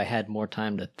advance, so I had more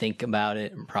time to think about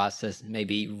it and process, and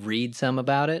maybe read some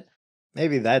about it.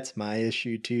 Maybe that's my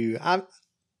issue too.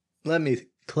 Let me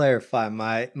clarify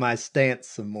my stance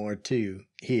some more too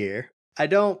here. I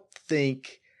don't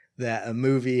think that a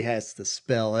movie has to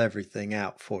spell everything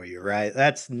out for you, right?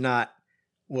 That's not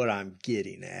what I'm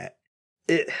getting at.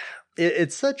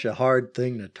 It's such a hard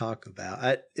thing to talk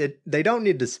about. They don't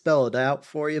need to spell it out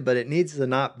for you, but it needs to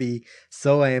not be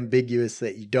so ambiguous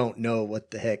that you don't know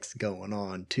what the heck's going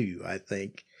on too, I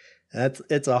think.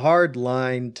 It's a hard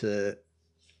line to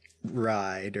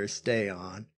ride or stay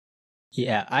on.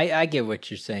 Yeah, I get what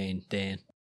you're saying, Dan.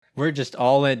 We're just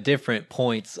all at different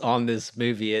points on this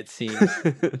movie, it seems.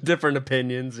 Different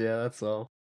opinions, yeah, that's all.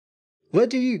 What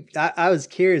do you... I was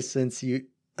curious since you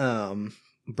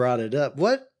brought it up.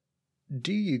 What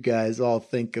do you guys all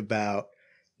think about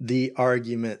the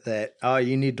argument that,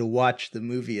 you need to watch the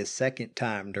movie a second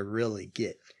time to really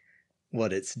get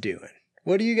what it's doing?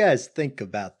 What do you guys think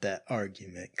about that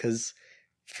argument? Because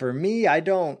for me, I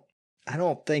don't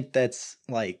think that's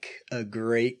a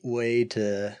great way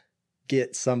to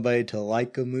get somebody to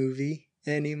like a movie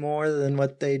any more than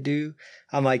what they do.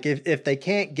 I'm like, if they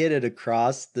can't get it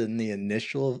across than the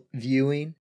initial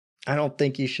viewing, I don't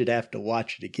think you should have to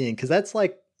watch it again. Because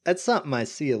that's something I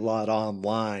see a lot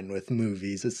online with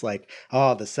movies. It's like,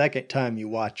 the second time you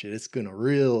watch it, it's going to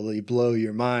really blow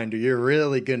your mind, or you're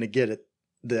really going to get it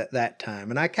that time.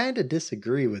 And I kind of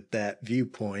disagree with that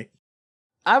viewpoint.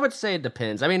 I would say it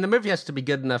depends. I mean, the movie has to be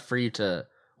good enough for you to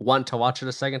want to watch it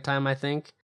a second time, I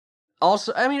think.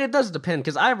 Also, I mean, it does depend,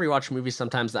 because I rewatch movies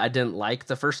sometimes that I didn't like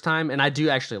the first time, and I do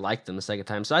actually like them the second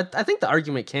time. So I think the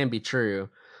argument can be true.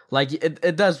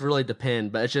 It does really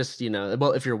depend, but it's just,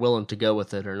 if you're willing to go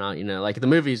with it or not, the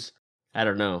movies, I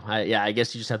don't know. I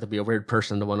guess you just have to be a weird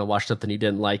person to want to watch something you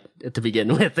didn't like to begin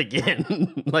with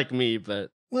again, like me, but...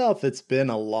 Well, if it's been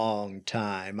a long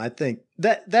time, I think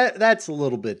that's a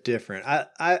little bit different.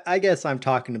 I guess I'm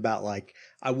talking about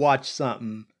I watched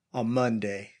something on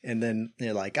Monday and then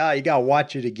you're like, you got to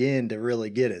watch it again to really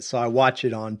get it. So I watch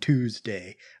it on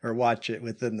Tuesday or watch it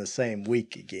within the same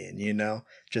week again,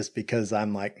 just because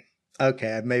I'm like,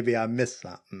 okay, maybe I missed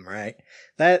something, right?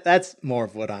 That's more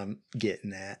of what I'm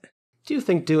getting at. Do you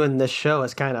think doing this show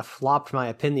has kind of flopped my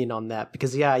opinion on that?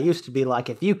 Because I used to be like,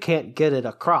 if you can't get it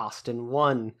across in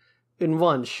one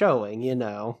showing,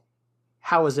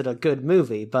 how is it a good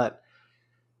movie? But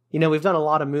we've done a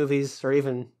lot of movies, or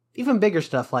even bigger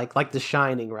stuff like The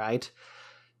Shining, right?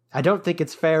 I don't think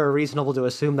it's fair or reasonable to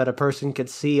assume that a person could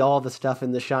see all the stuff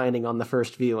in The Shining on the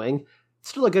first viewing. It's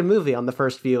still a good movie on the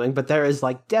first viewing, but there is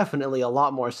definitely a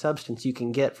lot more substance you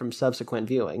can get from subsequent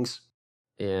viewings.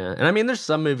 Yeah, and I mean, there's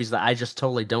some movies that I just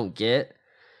totally don't get,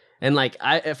 and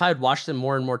if I had watched them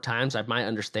more and more times, I might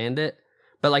understand it.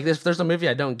 But if there's a movie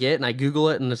I don't get, and I Google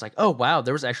it, and it's like, oh wow,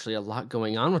 there was actually a lot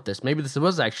going on with this. Maybe this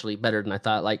was actually better than I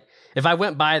thought. If I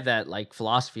went by that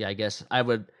philosophy, I guess I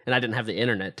would, and I didn't have the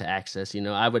internet to access.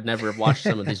 I would never have watched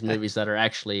some of these movies that are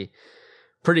actually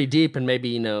pretty deep and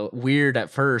maybe, weird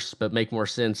at first, but make more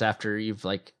sense after you've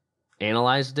like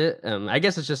analyzed it. I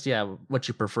guess it's just, what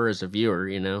you prefer as a viewer,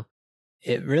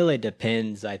 It really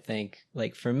depends, I think.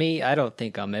 Like, for me, I don't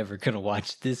think I'm ever going to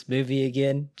watch this movie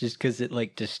again just because it,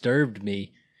 like, disturbed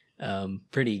me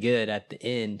pretty good at the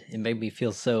end. It made me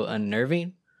feel so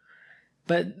unnerving.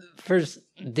 But for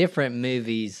different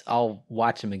movies, I'll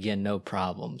watch them again, no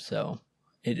problem. So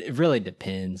it really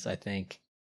depends, I think.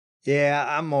 Yeah,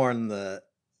 I'm more in the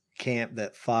camp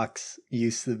that Fox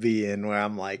used to be in, where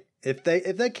I'm like, if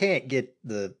they can't get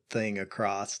the thing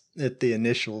across at the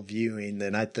initial viewing,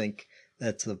 then I think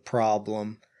that's a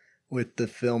problem with the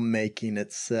filmmaking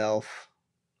itself.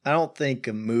 I don't think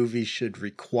a movie should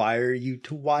require you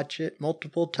to watch it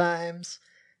multiple times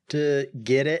to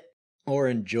get it or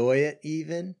enjoy it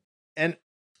even. And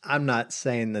I'm not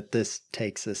saying that this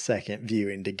takes a second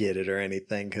viewing to get it or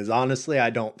anything, because honestly, I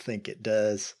don't think it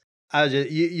does.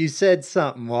 You said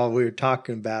something while we were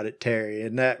talking about it, Terry,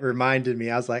 and that reminded me.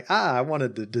 I was like, I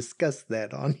wanted to discuss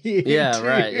that on here. Yeah, too.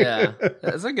 right. Yeah,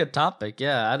 it's a good topic.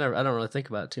 Yeah, I don't really think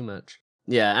about it too much.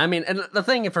 Yeah, I mean, and the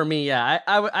thing for me,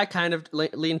 I kind of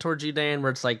lean towards you, Dan,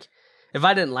 where it's like, if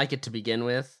I didn't like it to begin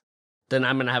with, then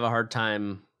I'm gonna have a hard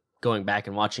time going back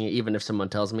and watching it, even if someone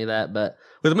tells me that. But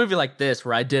with a movie like this,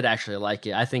 where I did actually like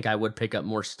it, I think I would pick up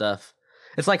more stuff.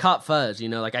 It's like Hot Fuzz,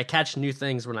 like I catch new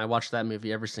things when I watch that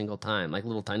movie every single time, like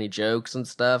little tiny jokes and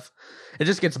stuff. It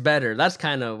just gets better. That's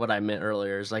kind of what I meant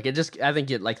earlier. Is like I think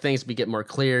it like things get more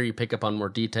clear. You pick up on more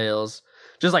details,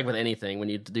 just like with anything when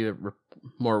you do it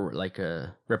more like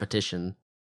a repetition.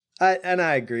 I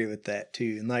agree with that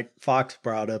too. And like Fox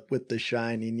brought up with The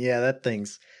Shining, yeah,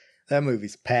 that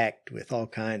movie's packed with all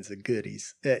kinds of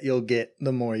goodies that you'll get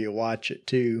the more you watch it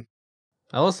too.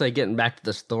 I will say, getting back to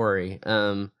the story,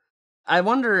 I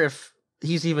wonder if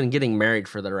he's even getting married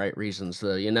for the right reasons,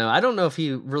 though. I don't know if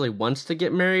he really wants to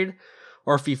get married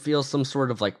or if he feels some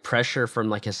sort of like pressure from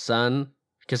like his son,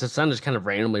 because his son just kind of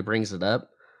randomly brings it up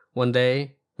one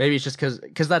day. Maybe it's just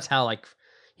because that's how, like,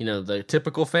 the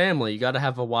typical family, you got to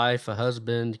have a wife, a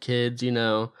husband, kids,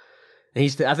 And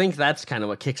I think that's kind of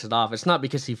what kicks it off. It's not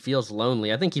because he feels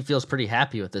lonely. I think he feels pretty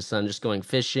happy with his son just going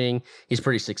fishing. He's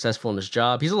pretty successful in his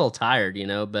job. He's a little tired,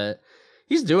 but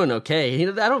he's doing okay.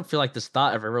 I don't feel like this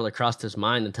thought ever really crossed his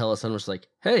mind until his son was like,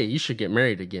 hey, you should get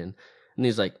married again. And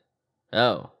he's like,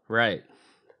 oh, right.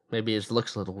 Maybe it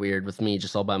looks a little weird with me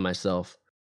just all by myself.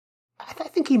 I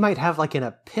think he might have like an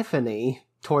epiphany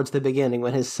towards the beginning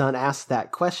when his son asked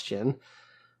that question.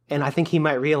 And I think he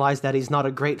might realize that he's not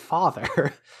a great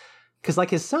father. Because like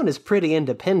his son is pretty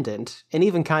independent and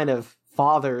even kind of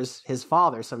fathers his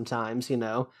father sometimes,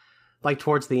 Like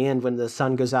towards the end when the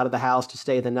son goes out of the house to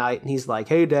stay the night and he's like,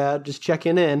 hey, Dad, just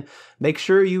checking in. Make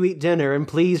sure you eat dinner and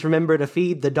please remember to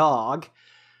feed the dog.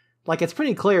 Like it's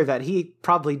pretty clear that he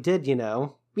probably did,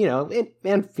 and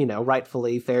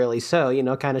rightfully, fairly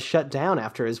so, kind of shut down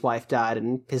after his wife died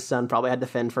and his son probably had to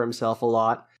fend for himself a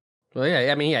lot. Well,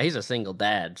 yeah, I mean, yeah, he's a single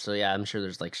dad. So yeah, I'm sure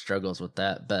there's like struggles with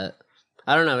that. But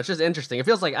I don't know. It's just interesting. It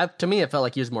feels like, to me, it felt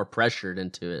like he was more pressured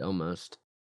into it almost.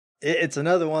 It's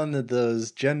another one of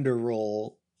those gender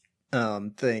role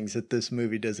things that this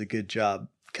movie does a good job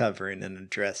covering and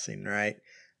addressing, right?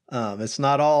 It's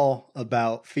not all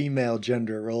about female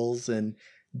gender roles. In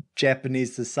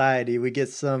Japanese society, we get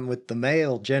some with the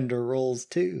male gender roles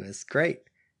too. It's great.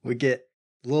 We get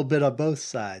a little bit of both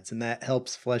sides, and that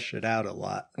helps flesh it out a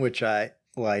lot, which I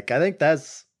like. I think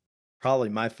that's probably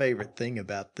my favorite thing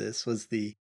about this was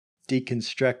the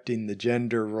deconstructing the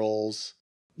gender roles.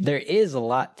 There is a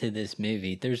lot to this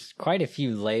movie. There's quite a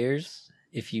few layers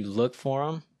if you look for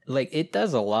them. Like, it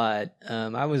does a lot.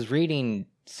 I was reading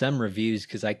some reviews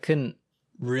because I couldn't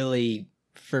really...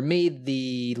 For me,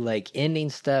 the, like, ending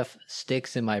stuff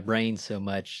sticks in my brain so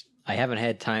much, I haven't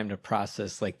had time to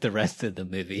process, like, the rest of the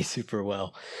movie super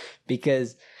well.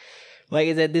 Because, like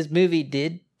I said, this movie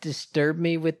did disturb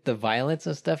me with the violence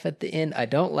and stuff at the end. I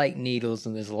don't like needles,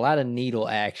 and there's a lot of needle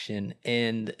action.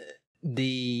 And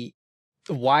the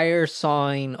wire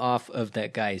sawing off of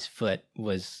that guy's foot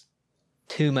was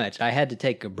too much. I had to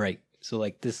take a break. So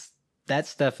like that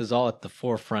stuff is all at the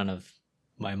forefront of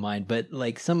my mind. But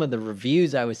like some of the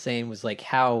reviews I was saying was like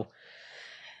how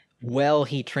well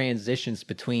he transitions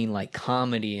between like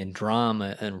comedy and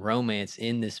drama and romance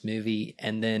in this movie,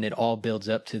 and then it all builds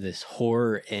up to this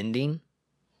horror ending.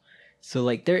 So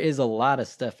like there is a lot of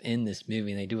stuff in this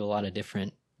movie, and they do a lot of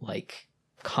different like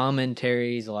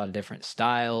commentaries, a lot of different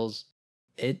styles.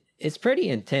 It's pretty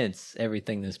intense,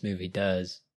 everything this movie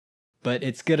does. but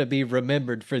it's gonna be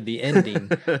remembered for the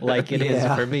ending, like it is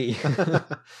Yeah. for me.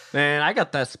 Man, I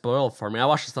got that spoiled for me. I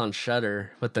watched this on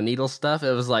Shudder with the needle stuff.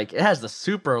 It was like, it has the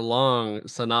super long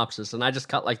synopsis, and I just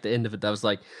caught like the end of it. That was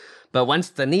like, but once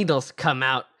the needles come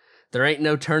out, there ain't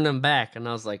no turning back. And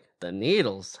I was like, the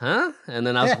needles, huh? And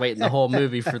then I was waiting the whole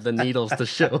movie for the needles to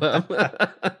show up.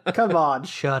 Come on,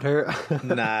 Shudder.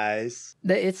 Nice.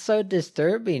 It's so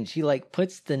disturbing. She like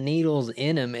puts the needles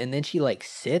in him, and then she like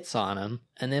sits on him,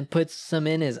 and then puts some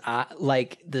in his eye,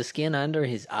 like the skin under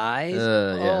his eyes. Yeah.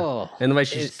 Oh, And the way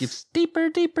she it's- just gets deeper,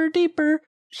 deeper, deeper.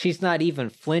 she's not even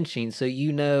flinching, so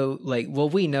you know, like, well,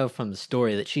 we know from the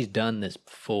story that she's done this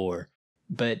before,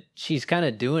 but she's kind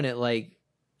of doing it like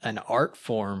an art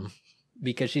form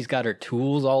because she's got her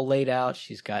tools all laid out.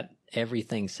 She's got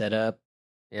everything set up.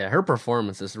 Yeah, her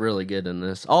performance is really good in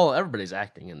this. Everybody's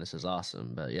acting in this is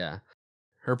awesome, but yeah,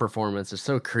 her performance is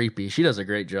so creepy. She does a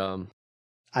great job.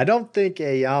 I don't think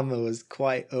Aoyama was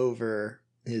quite over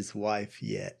his wife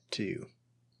yet, too,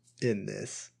 in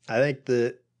this. I think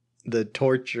the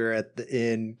torture at the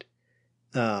end,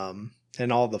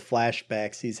 and all the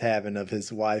flashbacks he's having of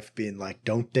his wife being like,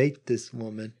 don't date this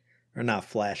woman. Or not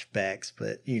flashbacks,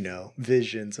 but,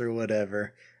 visions or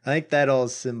whatever. I think that all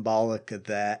is symbolic of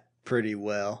that pretty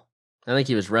well. I think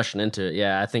he was rushing into it.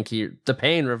 Yeah, I think the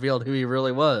pain revealed who he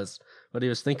really was, what he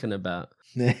was thinking about.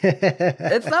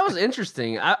 That was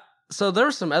interesting. So there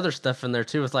was some other stuff in there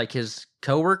too with like his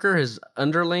coworker, his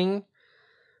underling,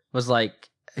 was like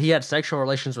he had sexual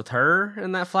relations with her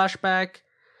in that flashback.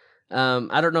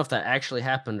 I don't know if that actually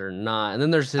happened or not. And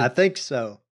then there's I think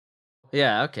so.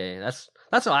 Yeah, okay. That's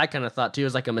what I kind of thought too. It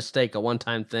was like a mistake, a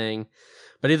one-time thing.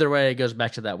 But either way, it goes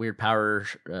back to that weird power,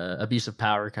 abuse of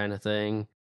power kind of thing.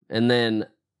 And then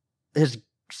his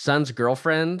son's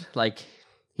girlfriend, like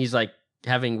he's like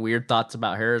having weird thoughts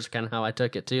about her is kind of how I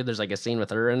took it too. There's like a scene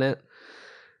with her in it.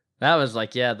 That was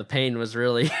like, yeah, the pain was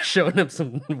really showing him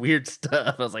some weird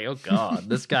stuff. I was like, oh God,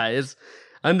 this guy is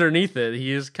underneath it.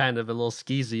 He is kind of a little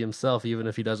skeezy himself, even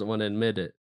if he doesn't want to admit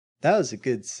it. That was a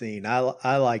good scene.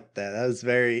 I liked that. That was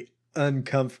very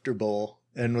uncomfortable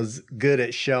and was good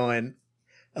at showing,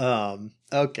 a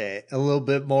little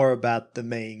bit more about the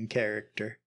main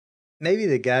character. Maybe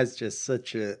the guy's just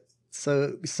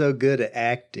so good at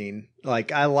acting.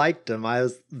 Like, I liked him. I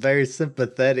was very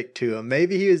sympathetic to him.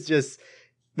 Maybe he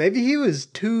was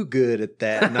too good at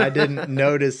that, and I didn't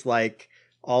notice like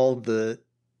all the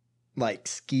like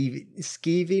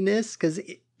skeeviness, because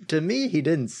to me he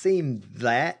didn't seem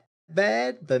that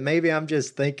bad. But maybe I'm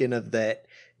just thinking of that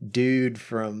dude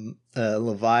from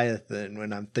Leviathan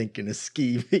when I'm thinking of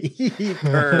skeevy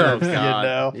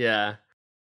pervs, Yeah.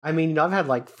 I mean, I've had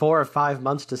like 4 or 5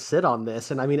 months to sit on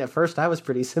this, and I mean, at first I was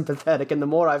pretty sympathetic, and the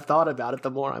more I've thought about it,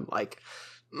 the more I'm like,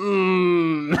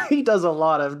 he does a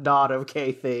lot of not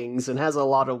okay things and has a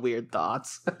lot of weird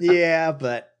thoughts. Yeah,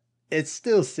 but it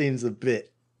still seems a bit.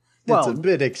 Well, it's a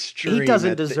bit extreme. He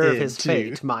doesn't at the deserve end, his too.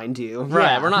 fate, mind you.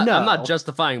 Right. Yeah, I'm no. not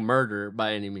justifying murder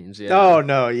by any means. Yeah. Oh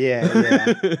no,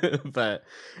 yeah. But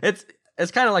it's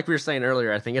kind of like we were saying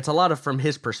earlier. I think it's a lot of from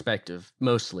his perspective,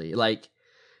 mostly. Like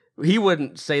he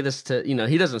wouldn't say this to,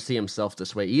 he doesn't see himself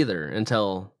this way either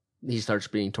until he starts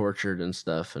being tortured and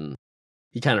stuff, and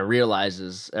he kind of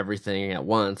realizes everything at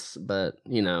once. But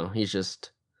he's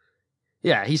just.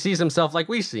 Yeah, he sees himself like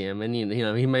we see him, and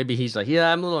he's like,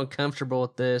 yeah, I'm a little uncomfortable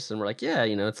with this, and we're like, yeah,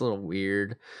 it's a little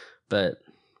weird, but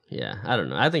yeah, I don't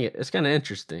know. I think it's kind of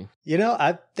interesting.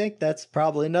 I think that's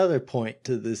probably another point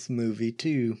to this movie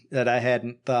too that I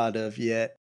hadn't thought of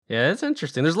yet. Yeah, it's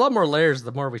interesting. There's a lot more layers.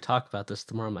 The more we talk about this,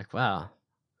 the more I'm like, wow,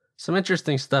 some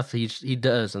interesting stuff he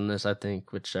does in this. I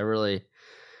think, which I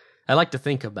like to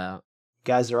think about.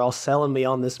 You guys are all selling me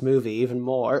on this movie even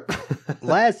more.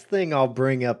 Last thing I'll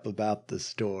bring up about the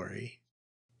story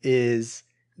is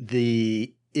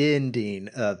the ending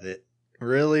of it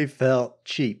really felt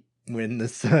cheap when the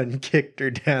son kicked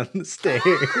her down the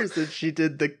stairs and she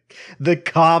did the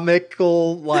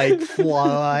comical like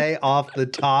fly off the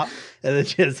top and it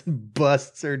just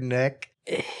busts her neck.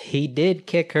 He did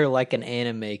kick her like an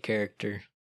anime character.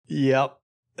 Yep.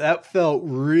 That felt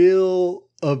real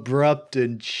abrupt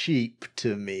and cheap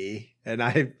to me, and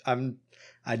I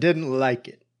didn't like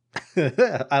it.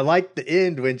 I liked the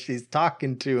end when she's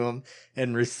talking to him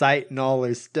and reciting all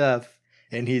her stuff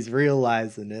and he's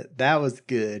realizing it. That was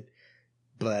good,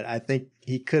 but I think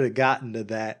he could have gotten to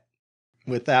that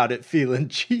without it feeling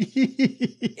cheap.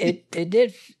 It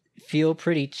did feel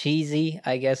pretty cheesy,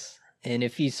 I guess, and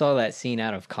if you saw that scene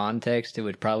out of context, it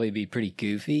would probably be pretty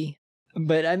goofy.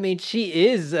 But I mean, she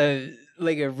is a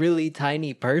really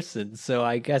tiny person, so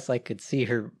I guess I could see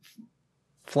her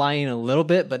flying a little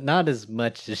bit, but not as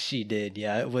much as she did.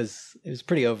 Yeah, it was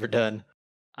pretty overdone.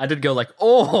 I did go like,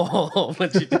 oh, when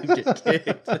she did get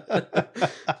kicked.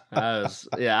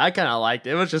 I kind of liked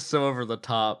it. It was just so over the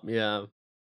top. Yeah.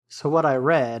 So what I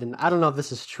read, and I don't know if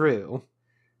this is true,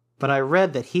 but I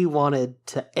read that he wanted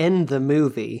to end the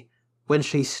movie when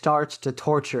she starts to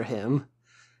torture him.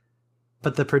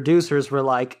 But the producers were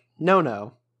like,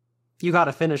 no, you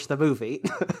gotta finish the movie.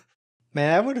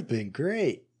 Man, that would have been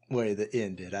great way to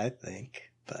end it, I think.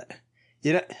 But,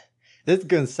 this is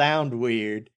going to sound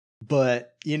weird,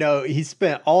 but, he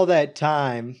spent all that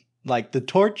time, like the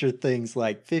torture thing's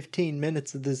like 15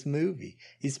 minutes of this movie.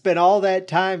 He spent all that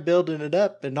time building it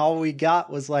up, and all we got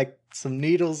was like some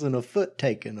needles and a foot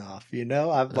taken off,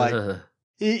 I'm like,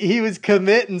 he was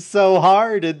committing so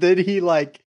hard, and then he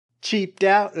like cheaped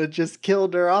out and just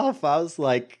killed her off. I was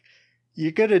like,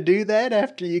 you're gonna do that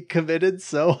after you committed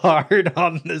so hard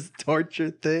on this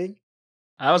torture thing?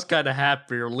 I was kind of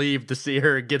happy relieved to see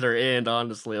her get her end,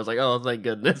 honestly. I was like, oh, thank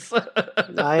goodness.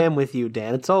 I am with you,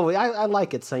 Dan. It's always, I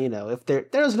like it, so, if there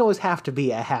doesn't always have to be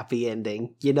a happy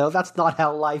ending. That's not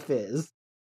how life is.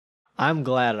 I'm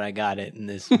glad I got it in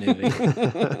this movie.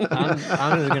 I'm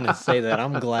just going to say that.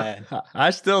 I'm glad.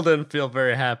 I still didn't feel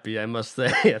very happy, I must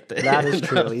say. At the That end. is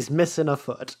true. He's missing a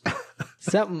foot.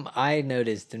 Something I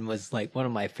noticed and was like one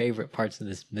of my favorite parts of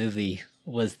this movie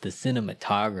was the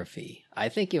cinematography. I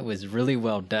think it was really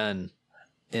well done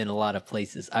in a lot of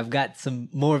places. I've got some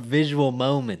more visual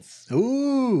moments.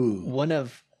 Ooh. One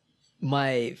of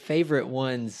my favorite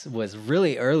ones was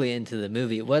really early into the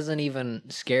movie. It wasn't even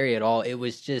scary at all. It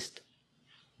was just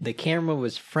the camera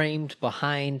was framed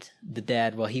behind the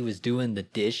dad while he was doing the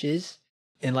dishes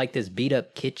in like this beat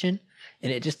up kitchen.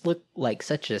 And it just looked like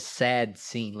such a sad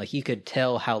scene. Like you could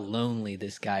tell how lonely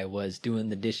this guy was doing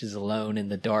the dishes alone in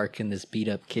the dark in this beat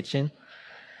up kitchen.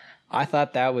 I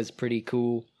thought that was pretty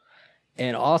cool.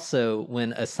 And also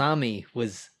when Asami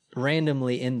was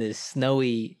randomly in this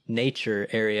snowy nature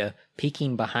area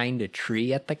peeking behind a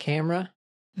tree at the camera,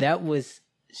 that was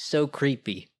so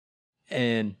creepy.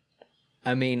 And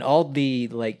I mean, all the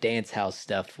like dance house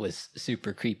stuff was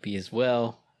super creepy as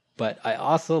well. But I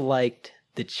also liked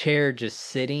the chair just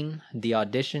sitting, the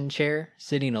audition chair,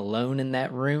 sitting alone in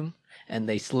that room, and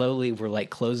they slowly were like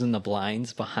closing the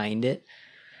blinds behind it.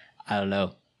 I don't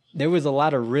know. There was a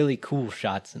lot of really cool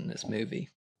shots in this movie.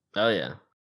 Oh, yeah.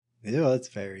 Yeah, that's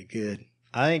very good.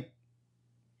 I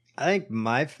think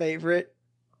my favorite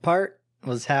part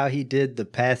was how he did the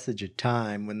passage of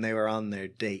time when they were on their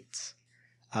dates.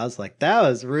 I was like, that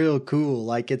was real cool.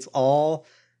 Like, it's all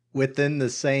within the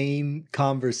same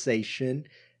conversation,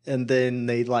 and then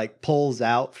they like pulls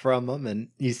out from them and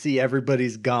you see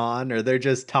everybody's gone or they're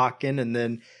just talking, and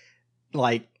then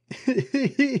like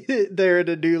they're in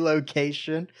a new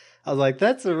location. I was like,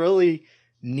 that's a really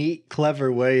neat,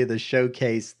 clever way to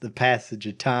showcase the passage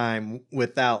of time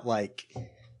without like,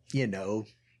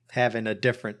 having a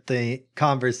different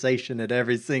conversation at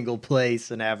every single place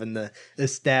and having to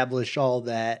establish all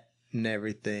that and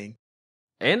everything.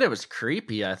 And it was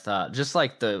creepy, I thought. Just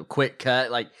like the quick cut,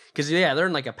 like, because they're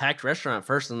in like a packed restaurant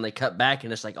first, and then they cut back,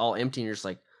 and it's like all empty, and you're just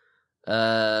like,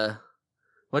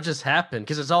 what just happened?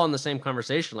 Because it's all in the same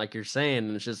conversation, like you're saying,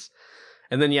 and it's just,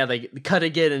 and then they cut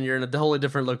again, and you're in a totally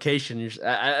different location.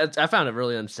 I found it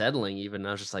really unsettling. Even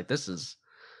I was just like, this is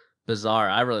bizarre.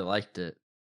 I really liked it.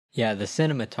 Yeah, the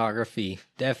cinematography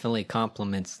definitely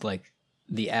complements like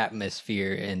the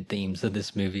atmosphere and themes of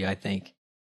this movie, I think.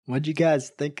 What'd you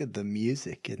guys think of the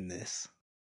music in this?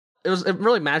 It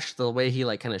really matched the way he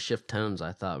like kind of shift tones,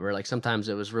 I thought, where like sometimes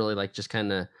it was really like just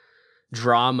kind of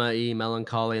drama-y,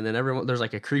 melancholy, and then there's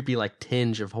like a creepy like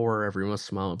tinge of horror every once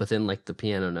in a while, but then like the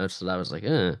piano notes that I was like,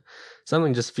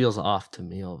 something just feels off to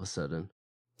me all of a sudden.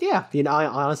 Yeah,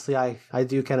 I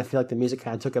do kind of feel like the music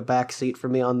kind of took a back seat for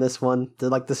me on this one.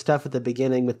 The stuff at the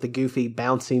beginning with the goofy,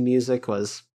 bouncy music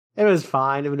was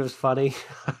fine. I mean, it was funny.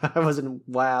 I wasn't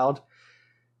wowed.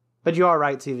 But you are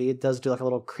right, TV. It does do like a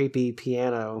little creepy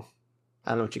piano.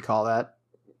 I don't know what you call that.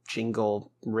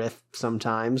 Jingle riff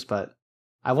sometimes, but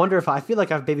I wonder if I feel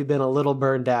like I've maybe been a little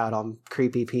burned out on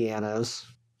creepy pianos.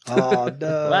 Oh,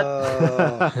 no.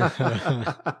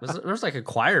 There was like a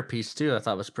choir piece too I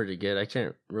thought was pretty good. I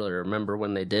can't really remember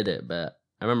when they did it, but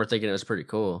I remember thinking it was pretty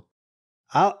cool.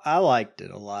 I liked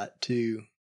it a lot too.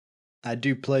 I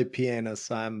do play piano,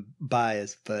 so I'm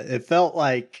biased, but it felt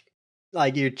like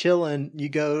you're chilling, you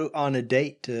go on a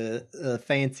date to a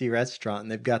fancy restaurant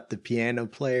and they've got the piano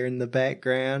player in the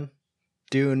background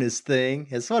doing his thing.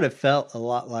 It's what it felt a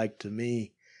lot like to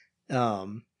me.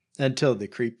 Until the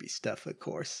creepy stuff, of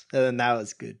course. And then that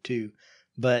was good too.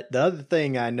 But the other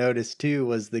thing I noticed too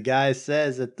was the guy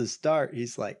says at the start,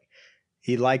 he's like,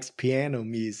 he likes piano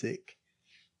music.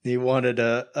 He wanted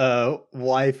a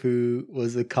wife who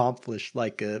was accomplished,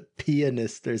 like a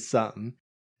pianist or something.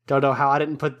 Don't know how I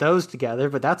didn't put those together,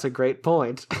 but that's a great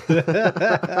point.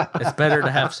 It's better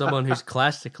to have someone who's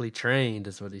classically trained,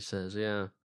 is what he says, yeah.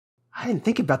 I didn't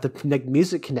think about the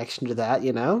music connection to that,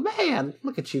 you know? Man,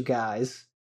 look at you guys.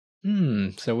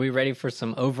 So we ready for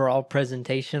some overall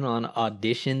presentation on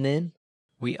Audition then?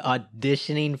 We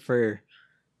auditioning for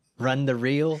Run the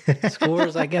Reel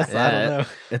scores, I guess? I don't know.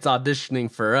 It's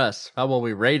auditioning for us. How will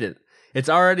we rate it? It's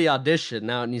already auditioned.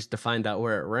 Now it needs to find out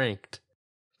where it ranked.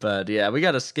 But yeah, we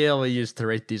got a scale we use to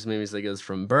rate these movies that goes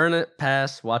from burn it,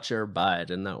 pass, watch it, or buy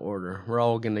it in that order. We're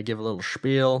all going to give a little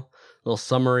spiel, a little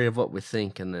summary of what we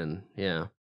think, and then, yeah,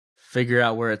 figure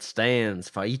out where it stands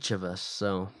for each of us.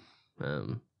 So,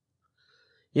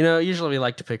 usually we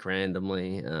like to pick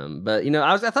randomly. But,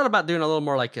 I thought about doing a little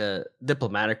more like a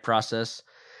diplomatic process.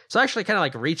 So I actually kind of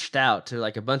like reached out to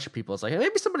like a bunch of people. It's like, hey,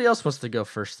 maybe somebody else wants to go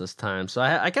first this time. So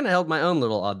I kind of held my own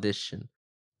little audition.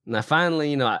 And I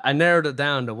finally, I narrowed it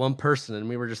down to one person, and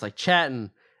we were just like chatting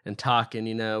and talking.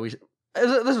 This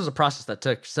was a process that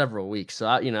took several weeks. So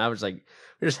I was like,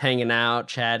 we're just hanging out,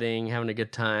 chatting, having a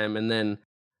good time, and then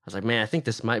I was like, man, I think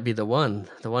this might be the one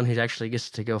who actually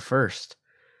gets to go first.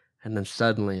 And then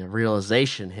suddenly a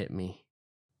realization hit me.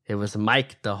 It was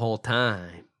Mike the whole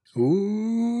time.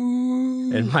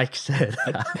 Ooh. And Mike said,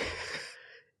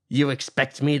 "You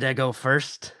expect me to go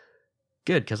first?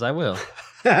 Good, because I will."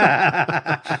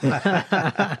 I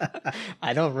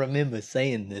don't remember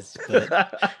saying this,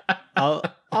 but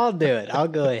I'll do it. I'll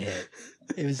go ahead.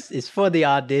 It's for the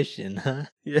audition, huh?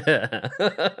 Yeah.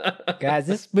 Guys,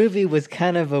 this movie was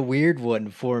kind of a weird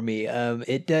one for me.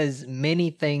 It does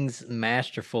many things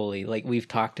masterfully, like we've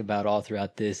talked about all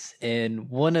throughout this. And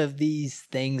one of these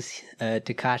things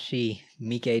Takashi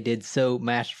Miike did so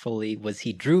masterfully was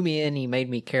he drew me in. He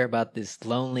made me care about this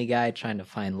lonely guy trying to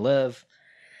find love.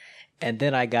 And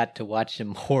then I got to watch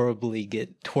him horribly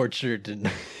get tortured, and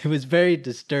it was very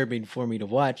disturbing for me to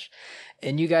watch.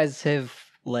 And you guys have,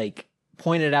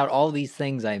 pointed out all these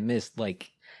things I missed,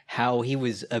 like how he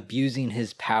was abusing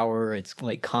his power. It's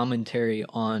like commentary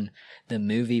on the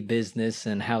movie business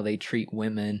and how they treat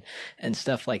women and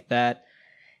stuff like that.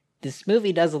 This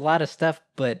movie does a lot of stuff,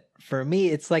 but for me,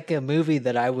 it's like a movie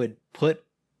that I would put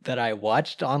that I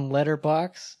watched on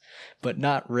Letterboxd, but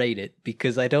not rate it,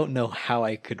 because I don't know how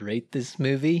I could rate this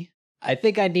movie. I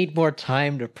think I need more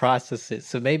time to process it.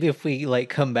 So maybe if we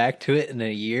come back to it in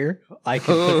a year, I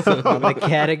can put something on the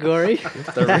category.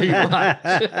 The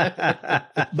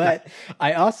rewatch. But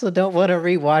I also don't want to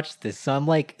rewatch this. So I'm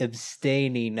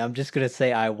abstaining. I'm just going to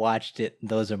say I watched it.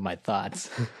 Those are my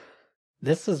thoughts.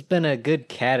 This has been a good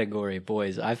category,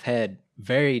 boys. I've had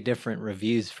very different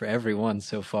reviews for everyone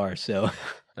so far. So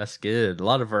that's good. A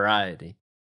lot of variety.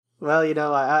 Well,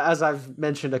 as I've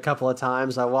mentioned a couple of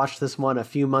times, I watched this one a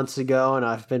few months ago, and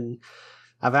I've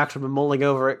actually been mulling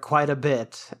over it quite a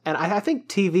bit. And I think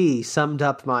TV summed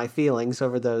up my feelings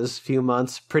over those few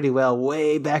months pretty well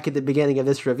way back at the beginning of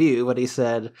this review when he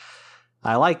said,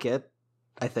 I like it,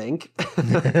 I think.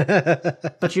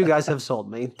 But you guys have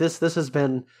sold me. This has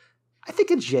been, I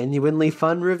think, a genuinely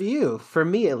fun review, for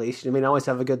me at least. I always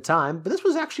have a good time, but this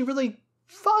was actually really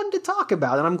fun to talk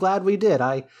about, and I'm glad we did.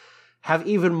 I have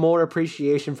even more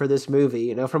appreciation for this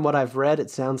movie. From what I've read, it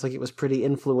sounds like it was pretty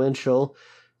influential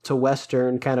to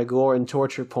Western kind of gore and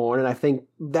torture porn, and I think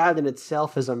that in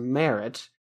itself is a merit.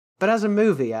 But as a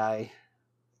movie, I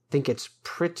think it's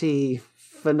pretty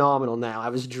phenomenal now. I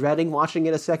was dreading watching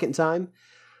it a second time.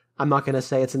 I'm not going to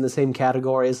say it's in the same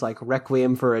category as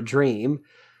Requiem for a Dream,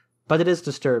 but it is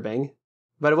disturbing.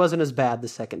 But it wasn't as bad the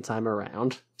second time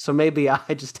around. So maybe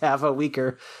I just have a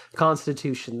weaker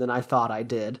constitution than I thought I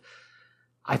did.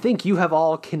 I think you have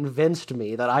all convinced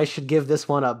me that I should give this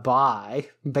one a buy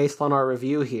based on our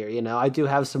review here. I do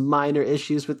have some minor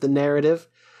issues with the narrative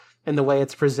and the way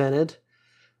it's presented,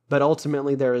 but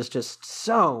ultimately there is just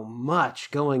so much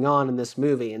going on in this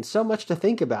movie and so much to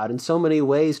think about and so many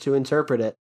ways to interpret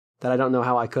it that I don't know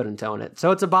how I couldn't own it. So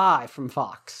it's a buy from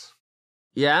Fox.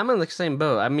 Yeah, I'm in the same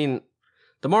boat.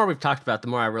 The more we've talked about, the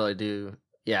more I really do,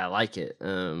 like it.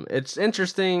 It's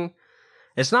interesting.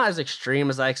 It's not as extreme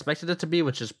as I expected it to be,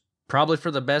 which is probably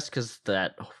for the best, because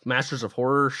that Masters of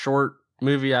Horror short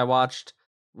movie I watched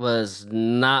was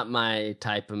not my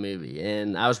type of movie.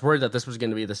 And I was worried that this was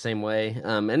going to be the same way.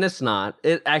 And it's not.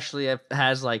 It actually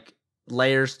has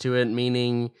layers to it,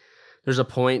 meaning there's a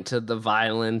point to the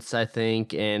violence, I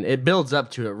think, and it builds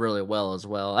up to it really well as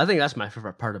well. I think that's my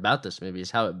favorite part about this movie,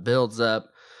 is how it builds up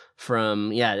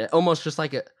from, almost just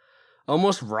like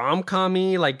almost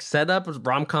rom-com-y, like setup,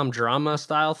 rom-com drama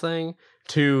style thing,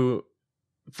 to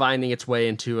finding its way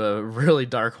into a really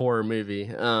dark horror movie.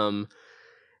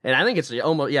 And I think it's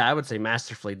almost, yeah, I would say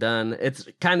masterfully done. It's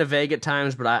kind of vague at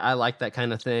times, but I like that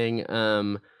kind of thing.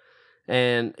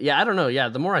 And yeah, I don't know. Yeah,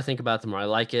 the more I think about it, the more I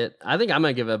like it. I think I'm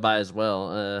going to give it a buy as well.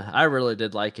 I really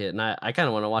did like it, and I kind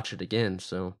of want to watch it again,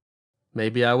 so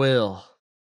maybe I will.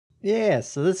 Yeah,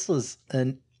 so this was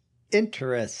an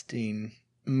interesting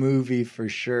movie for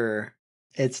sure.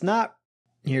 It's not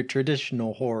your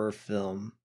traditional horror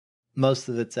film. Most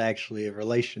of it's actually a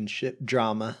relationship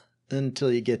drama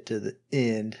until you get to the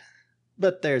end.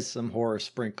 But there's some horror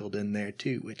sprinkled in there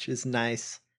too, which is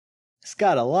nice. It's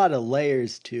got a lot of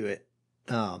layers to it.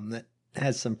 That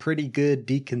has some pretty good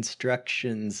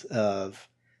deconstructions of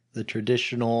the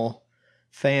traditional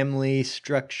family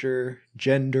structure,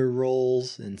 gender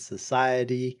roles in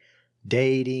society,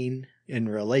 dating and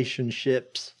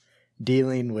relationships,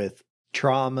 dealing with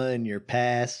trauma in your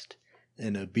past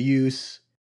and abuse.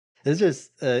 There's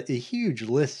just a huge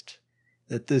list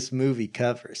that this movie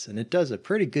covers, and it does a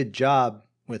pretty good job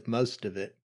with most of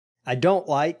it. I don't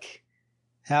like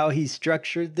how he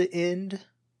structured the end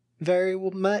very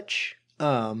much.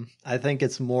 I think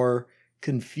it's more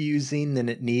confusing than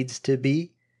it needs to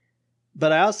be.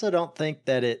 But I also don't think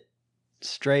that it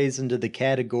strays into the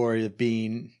category of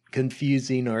being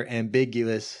confusing or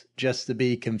ambiguous just to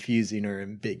be confusing or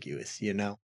ambiguous, you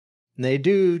know? And they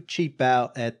do cheap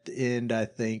out at the end, I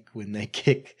think, when they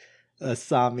kick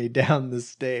Asami down the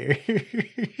stairs.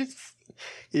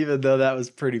 Even though that was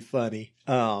pretty funny.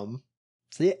 So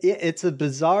yeah, it's a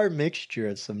bizarre mixture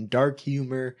of some dark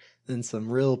humor and some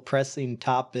real pressing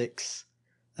topics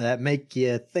that make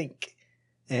you think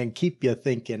and keep you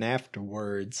thinking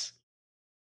afterwards.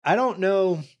 I don't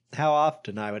know how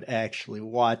often I would actually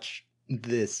watch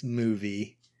this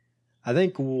movie. I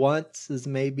think once is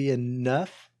maybe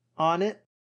enough on it,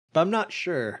 but I'm not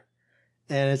sure.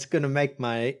 And it's going to make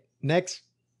my next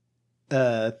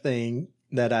thing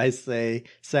that I say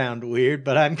sound weird,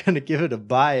 but I'm going to give it a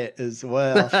buy it as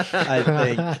well, I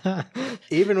think.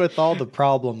 Even with all the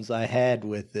problems I had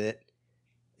with it,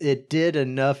 it did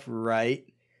enough right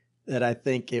that I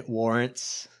think it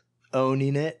warrants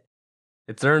owning it.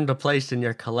 It's earned a place in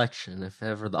your collection if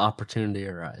ever the opportunity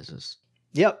arises.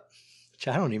 Yep. Which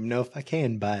I don't even know if I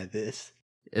can buy this.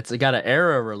 It's got an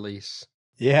Arrow release.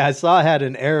 Yeah, I saw it had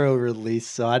an Arrow release,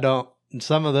 so I don't.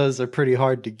 Some of those are pretty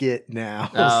hard to get now.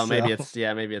 Oh, so. maybe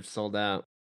it's sold out.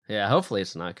 Yeah, hopefully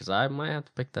it's not, because I might have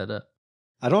to pick that up.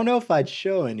 I don't know if I'd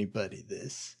show anybody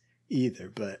this either,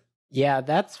 but yeah,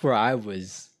 that's where I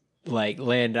was like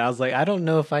landed. I was like, I don't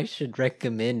know if I should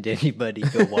recommend anybody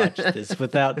go watch this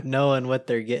without knowing what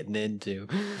they're getting into.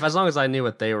 As long as I knew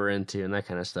what they were into and that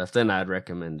kind of stuff, then I'd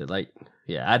recommend it. Like,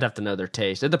 yeah, I'd have to know their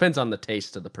taste. It depends on the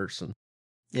taste of the person.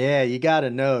 Yeah, you gotta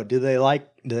know. Do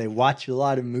they watch a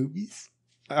lot of movies?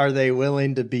 Are they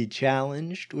willing to be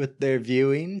challenged with their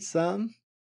viewing some?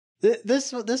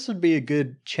 This would be a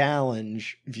good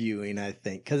challenge viewing, I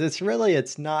think, because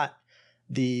it's not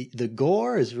the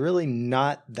gore is really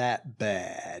not that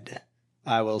bad.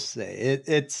 I will say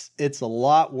it's a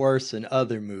lot worse in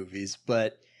other movies,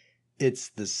 but it's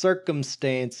the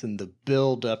circumstance and the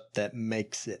build up that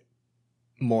makes it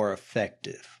more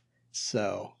effective.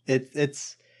 So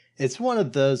it's one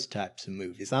of those types of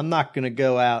movies. I'm not going to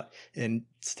go out and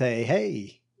say,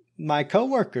 hey, my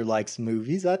coworker likes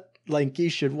movies. I think you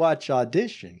should watch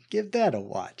Audition. Give that a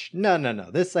watch. No.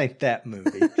 This ain't that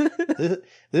movie.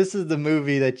 This is the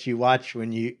movie that you watch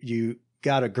when you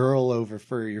got a girl over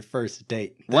for your first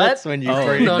date. What? That's when you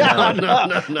No.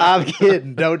 I'm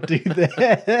kidding. Don't do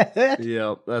that.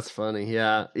 Yep, that's funny.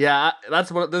 Yeah.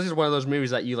 This is one of those movies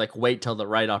that you like wait till the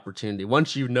right opportunity.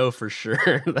 Once you know for sure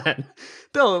that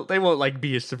they won't like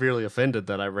be severely offended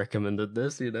that I recommended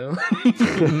this, you know.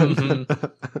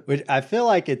 Which I feel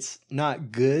like it's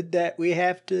not good that we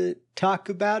have to talk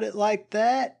about it like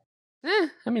that.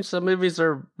 I mean, some movies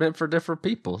are meant for different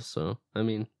people, so I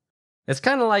mean. It's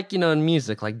kind of like, in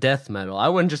music, like death metal. I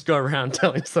wouldn't just go around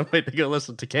telling somebody to go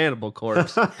listen to Cannibal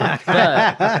Corpse. But,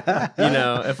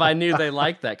 if I knew they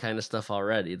liked that kind of stuff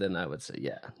already, then I would say,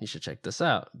 yeah, you should check this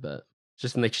out. But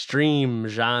just an extreme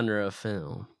genre of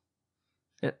film.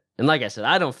 And like I said,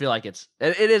 I don't feel like it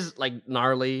is like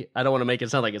gnarly. I don't want to make it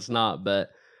sound like it's not,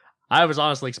 but I was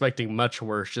honestly expecting much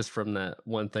worse just from that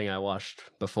one thing I watched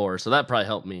before. So that probably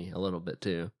helped me a little bit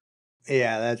too.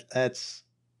 Yeah,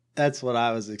 that's what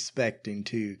I was expecting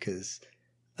too, because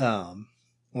of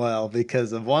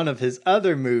one of his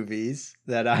other movies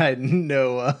that I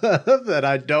know of that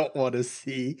I don't want to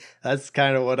see. That's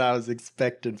kind of what I was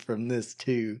expecting from this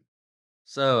too.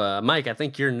 So, Mike, I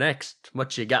think you're next.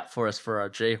 What you got for us for our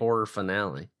J-horror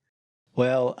finale?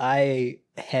 Well, I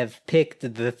have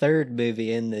picked the third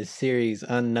movie in this series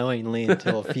unknowingly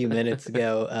until a few minutes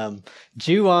ago.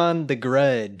 Ju-on the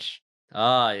Grudge.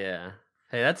 Oh, yeah.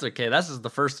 Hey, that's okay. This is the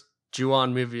first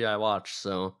Ju-on movie I watched,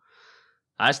 so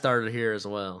I started here as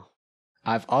well.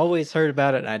 I've always heard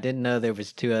about it, and I didn't know there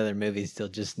was 2 other movies till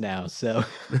just now, so...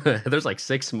 There's like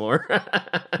 6 more.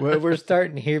 We're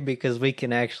starting here because we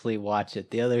can actually watch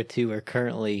it. The other 2 are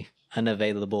currently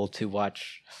unavailable to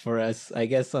watch for us, I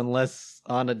guess, unless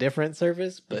on a different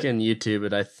service. But you can YouTube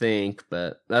it, I think,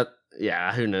 but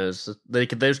who knows?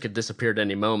 Those could disappear at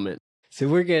any moment. So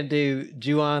we're going to do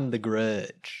Ju-on the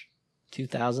Grudge,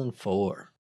 2004.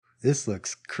 This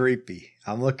looks creepy.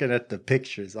 I'm looking at the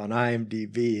pictures on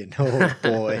IMDb, and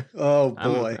oh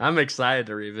boy. I'm excited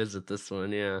to revisit this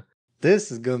one, yeah.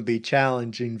 This is going to be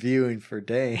challenging viewing for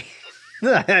Dan.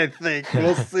 I think.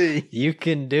 We'll see. You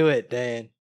can do it, Dan.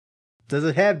 Does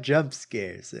it have jump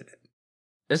scares in it?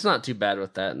 It's not too bad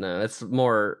with that, no. It's a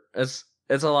lot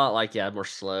like, more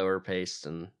slower paced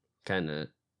and kind of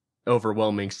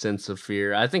overwhelming sense of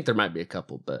fear. I think there might be a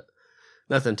couple, but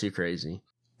nothing too crazy.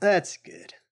 That's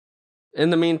good. In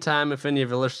the meantime, if any of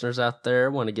your listeners out there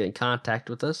want to get in contact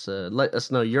with us, let us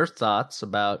know your thoughts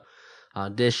about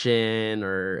Audition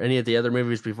or any of the other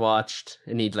movies we've watched,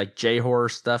 any like J-horror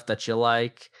stuff that you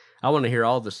like. I want to hear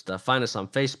all this stuff. Find us on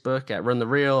Facebook at Run the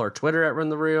Reel or Twitter at Run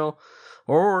the Reel,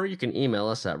 or you can email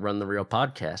us at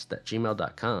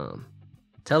runthereelpodcast@gmail.com.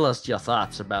 Tell us your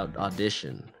thoughts about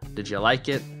Audition. Did you like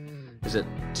it? Is it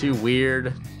too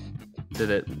weird?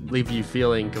 Did it leave you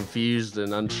feeling confused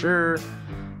and unsure?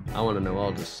 I want to know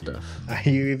all this stuff. Are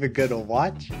you even going to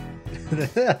watch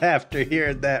after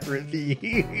hearing that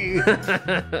review?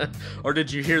 Or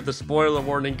did you hear the spoiler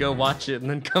warning, go watch it, and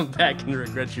then come back and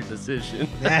regret your decision?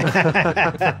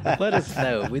 Let us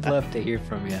know. We'd love to hear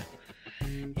from you.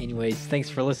 Anyways, thanks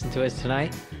for listening to us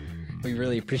tonight. We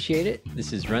really appreciate it.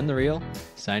 This is Run the Reel,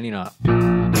 signing off.